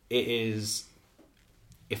 It is...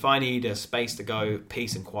 If I need a space to go,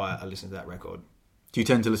 peace and quiet, I listen to that record. Do you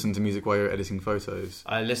tend to listen to music while you're editing photos?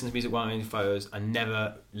 I listen to music while I'm editing photos. I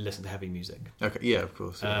never listen to heavy music. Okay, yeah, of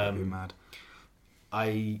course. Yeah, you're mad.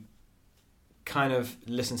 I kind of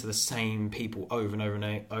listen to the same people over and over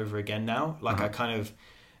and over again now. Like I kind of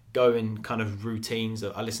go in kind of routines.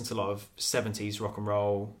 I listen to a lot of 70s rock and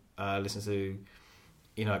roll. I listen to,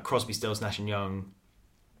 Crosby, Stills, Nash and Young.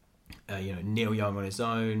 Neil Young on his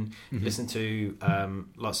own. Mm-hmm. Listen to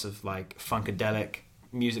lots of like funkadelic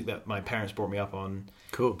music that my parents brought me up on.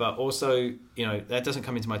 Cool. But also, that doesn't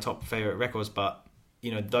come into my top favorite records, but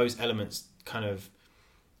those elements kind of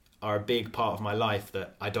are a big part of my life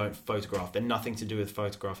that I don't photograph. They're nothing to do with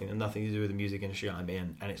photographing. They're nothing to do with the music industry I'm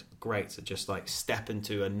in. And it's great to just like step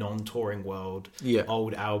into a non-touring world. Yeah.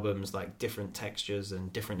 Old albums, like different textures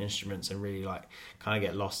and different instruments, and really like kind of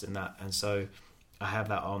get lost in that. And so I have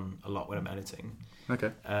that on a lot when I'm editing.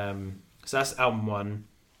 Okay. So that's album 1.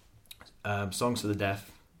 Songs for the Deaf.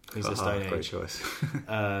 Who's the Stone Age? Great choice.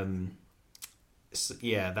 So,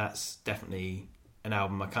 yeah, that's definitely an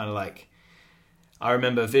album I kind of like. I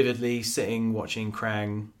remember vividly sitting watching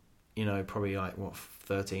Krang, probably like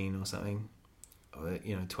 13 or something, or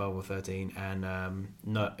 12 or 13, and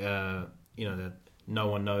the No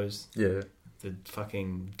One Knows. Yeah. The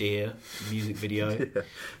fucking Deer music video.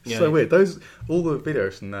 Yeah. So weird. All the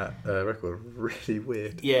videos from that record are really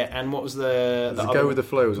weird. Yeah, and what was the Go With The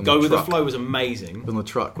Flow was on Go the With truck. The Flow was amazing. It was on the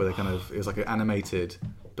truck where it was like an animated,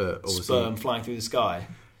 but obviously... Sperm flying through the sky.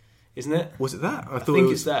 Isn't it? Was it that? I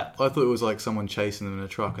think it's that. I thought it was like someone chasing them in a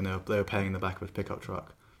truck and they were playing in the back of a pickup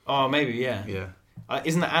truck. Oh, maybe, yeah. Yeah.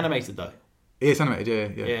 Isn't that animated though? It's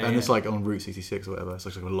animated, yeah. And it's like on Route 66 or whatever. It's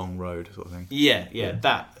like a long road sort of thing. Yeah.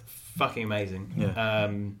 That fucking amazing.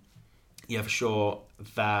 Yeah. For sure.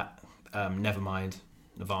 That Nevermind,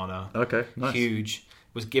 Nirvana. Okay, nice. Huge.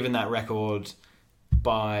 Was given that record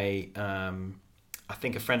by I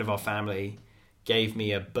think a friend of our family gave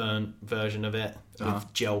me a burnt version of it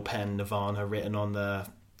with gel pen Nirvana written on the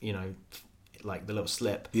like the little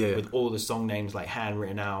slip with all the song names like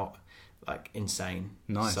handwritten out, like insane.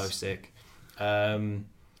 Nice. So sick.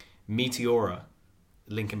 Meteora,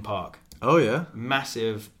 Linkin Park. Oh yeah.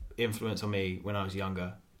 Massive influence on me when I was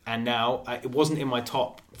younger, and now it wasn't in my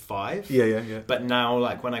top 5. Yeah. But now,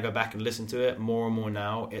 like when I go back and listen to it more and more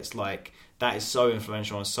now, it's like that is so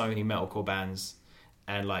influential on so many metalcore bands,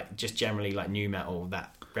 and like just generally like new metal.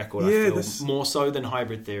 That record, I feel more so than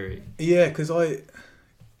Hybrid Theory. Yeah, because I'm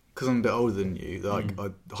a bit older than you. Like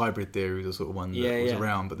Hybrid Theory was the sort of one that was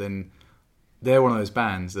around, but then they're one of those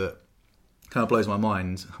bands that kind of blows my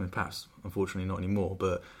mind. I mean, perhaps unfortunately not anymore,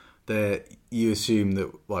 but you assume that,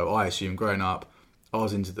 well, I assume growing up I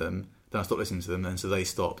was into them, then I stopped listening to them, and so they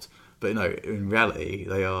stopped. But no, in reality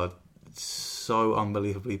they are so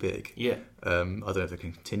unbelievably big. Yeah. I don't know if they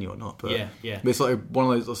can continue or not, but yeah. But it's like one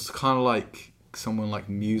of those. It's kind of like someone like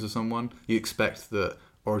Muse or someone. You expect that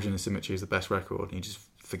Origin of Symmetry is the best record, and you just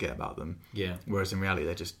forget about them. Yeah. Whereas in reality,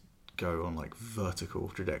 they just go on like vertical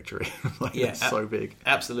trajectory. It's so big.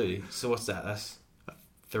 Absolutely. So what's that? That's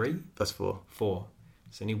 3? That's 4. 4.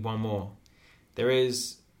 So I need one more. There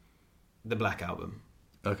is the Black Album.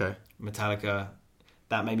 Okay. Metallica.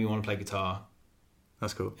 That made me want to play guitar.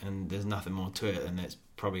 That's cool. And there's nothing more to it, and it's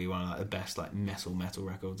probably one of like the best like metal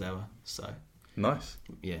records ever. So nice.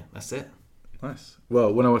 Yeah, that's it. Nice.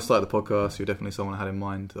 Well, when I started the podcast, you were definitely someone I had in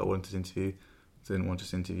mind that I wanted to interview. I didn't want to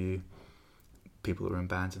just interview people that were in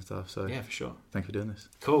bands and stuff. So yeah, for sure. Thank you for doing this.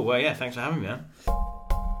 Cool. Well, yeah, thanks for having me, man.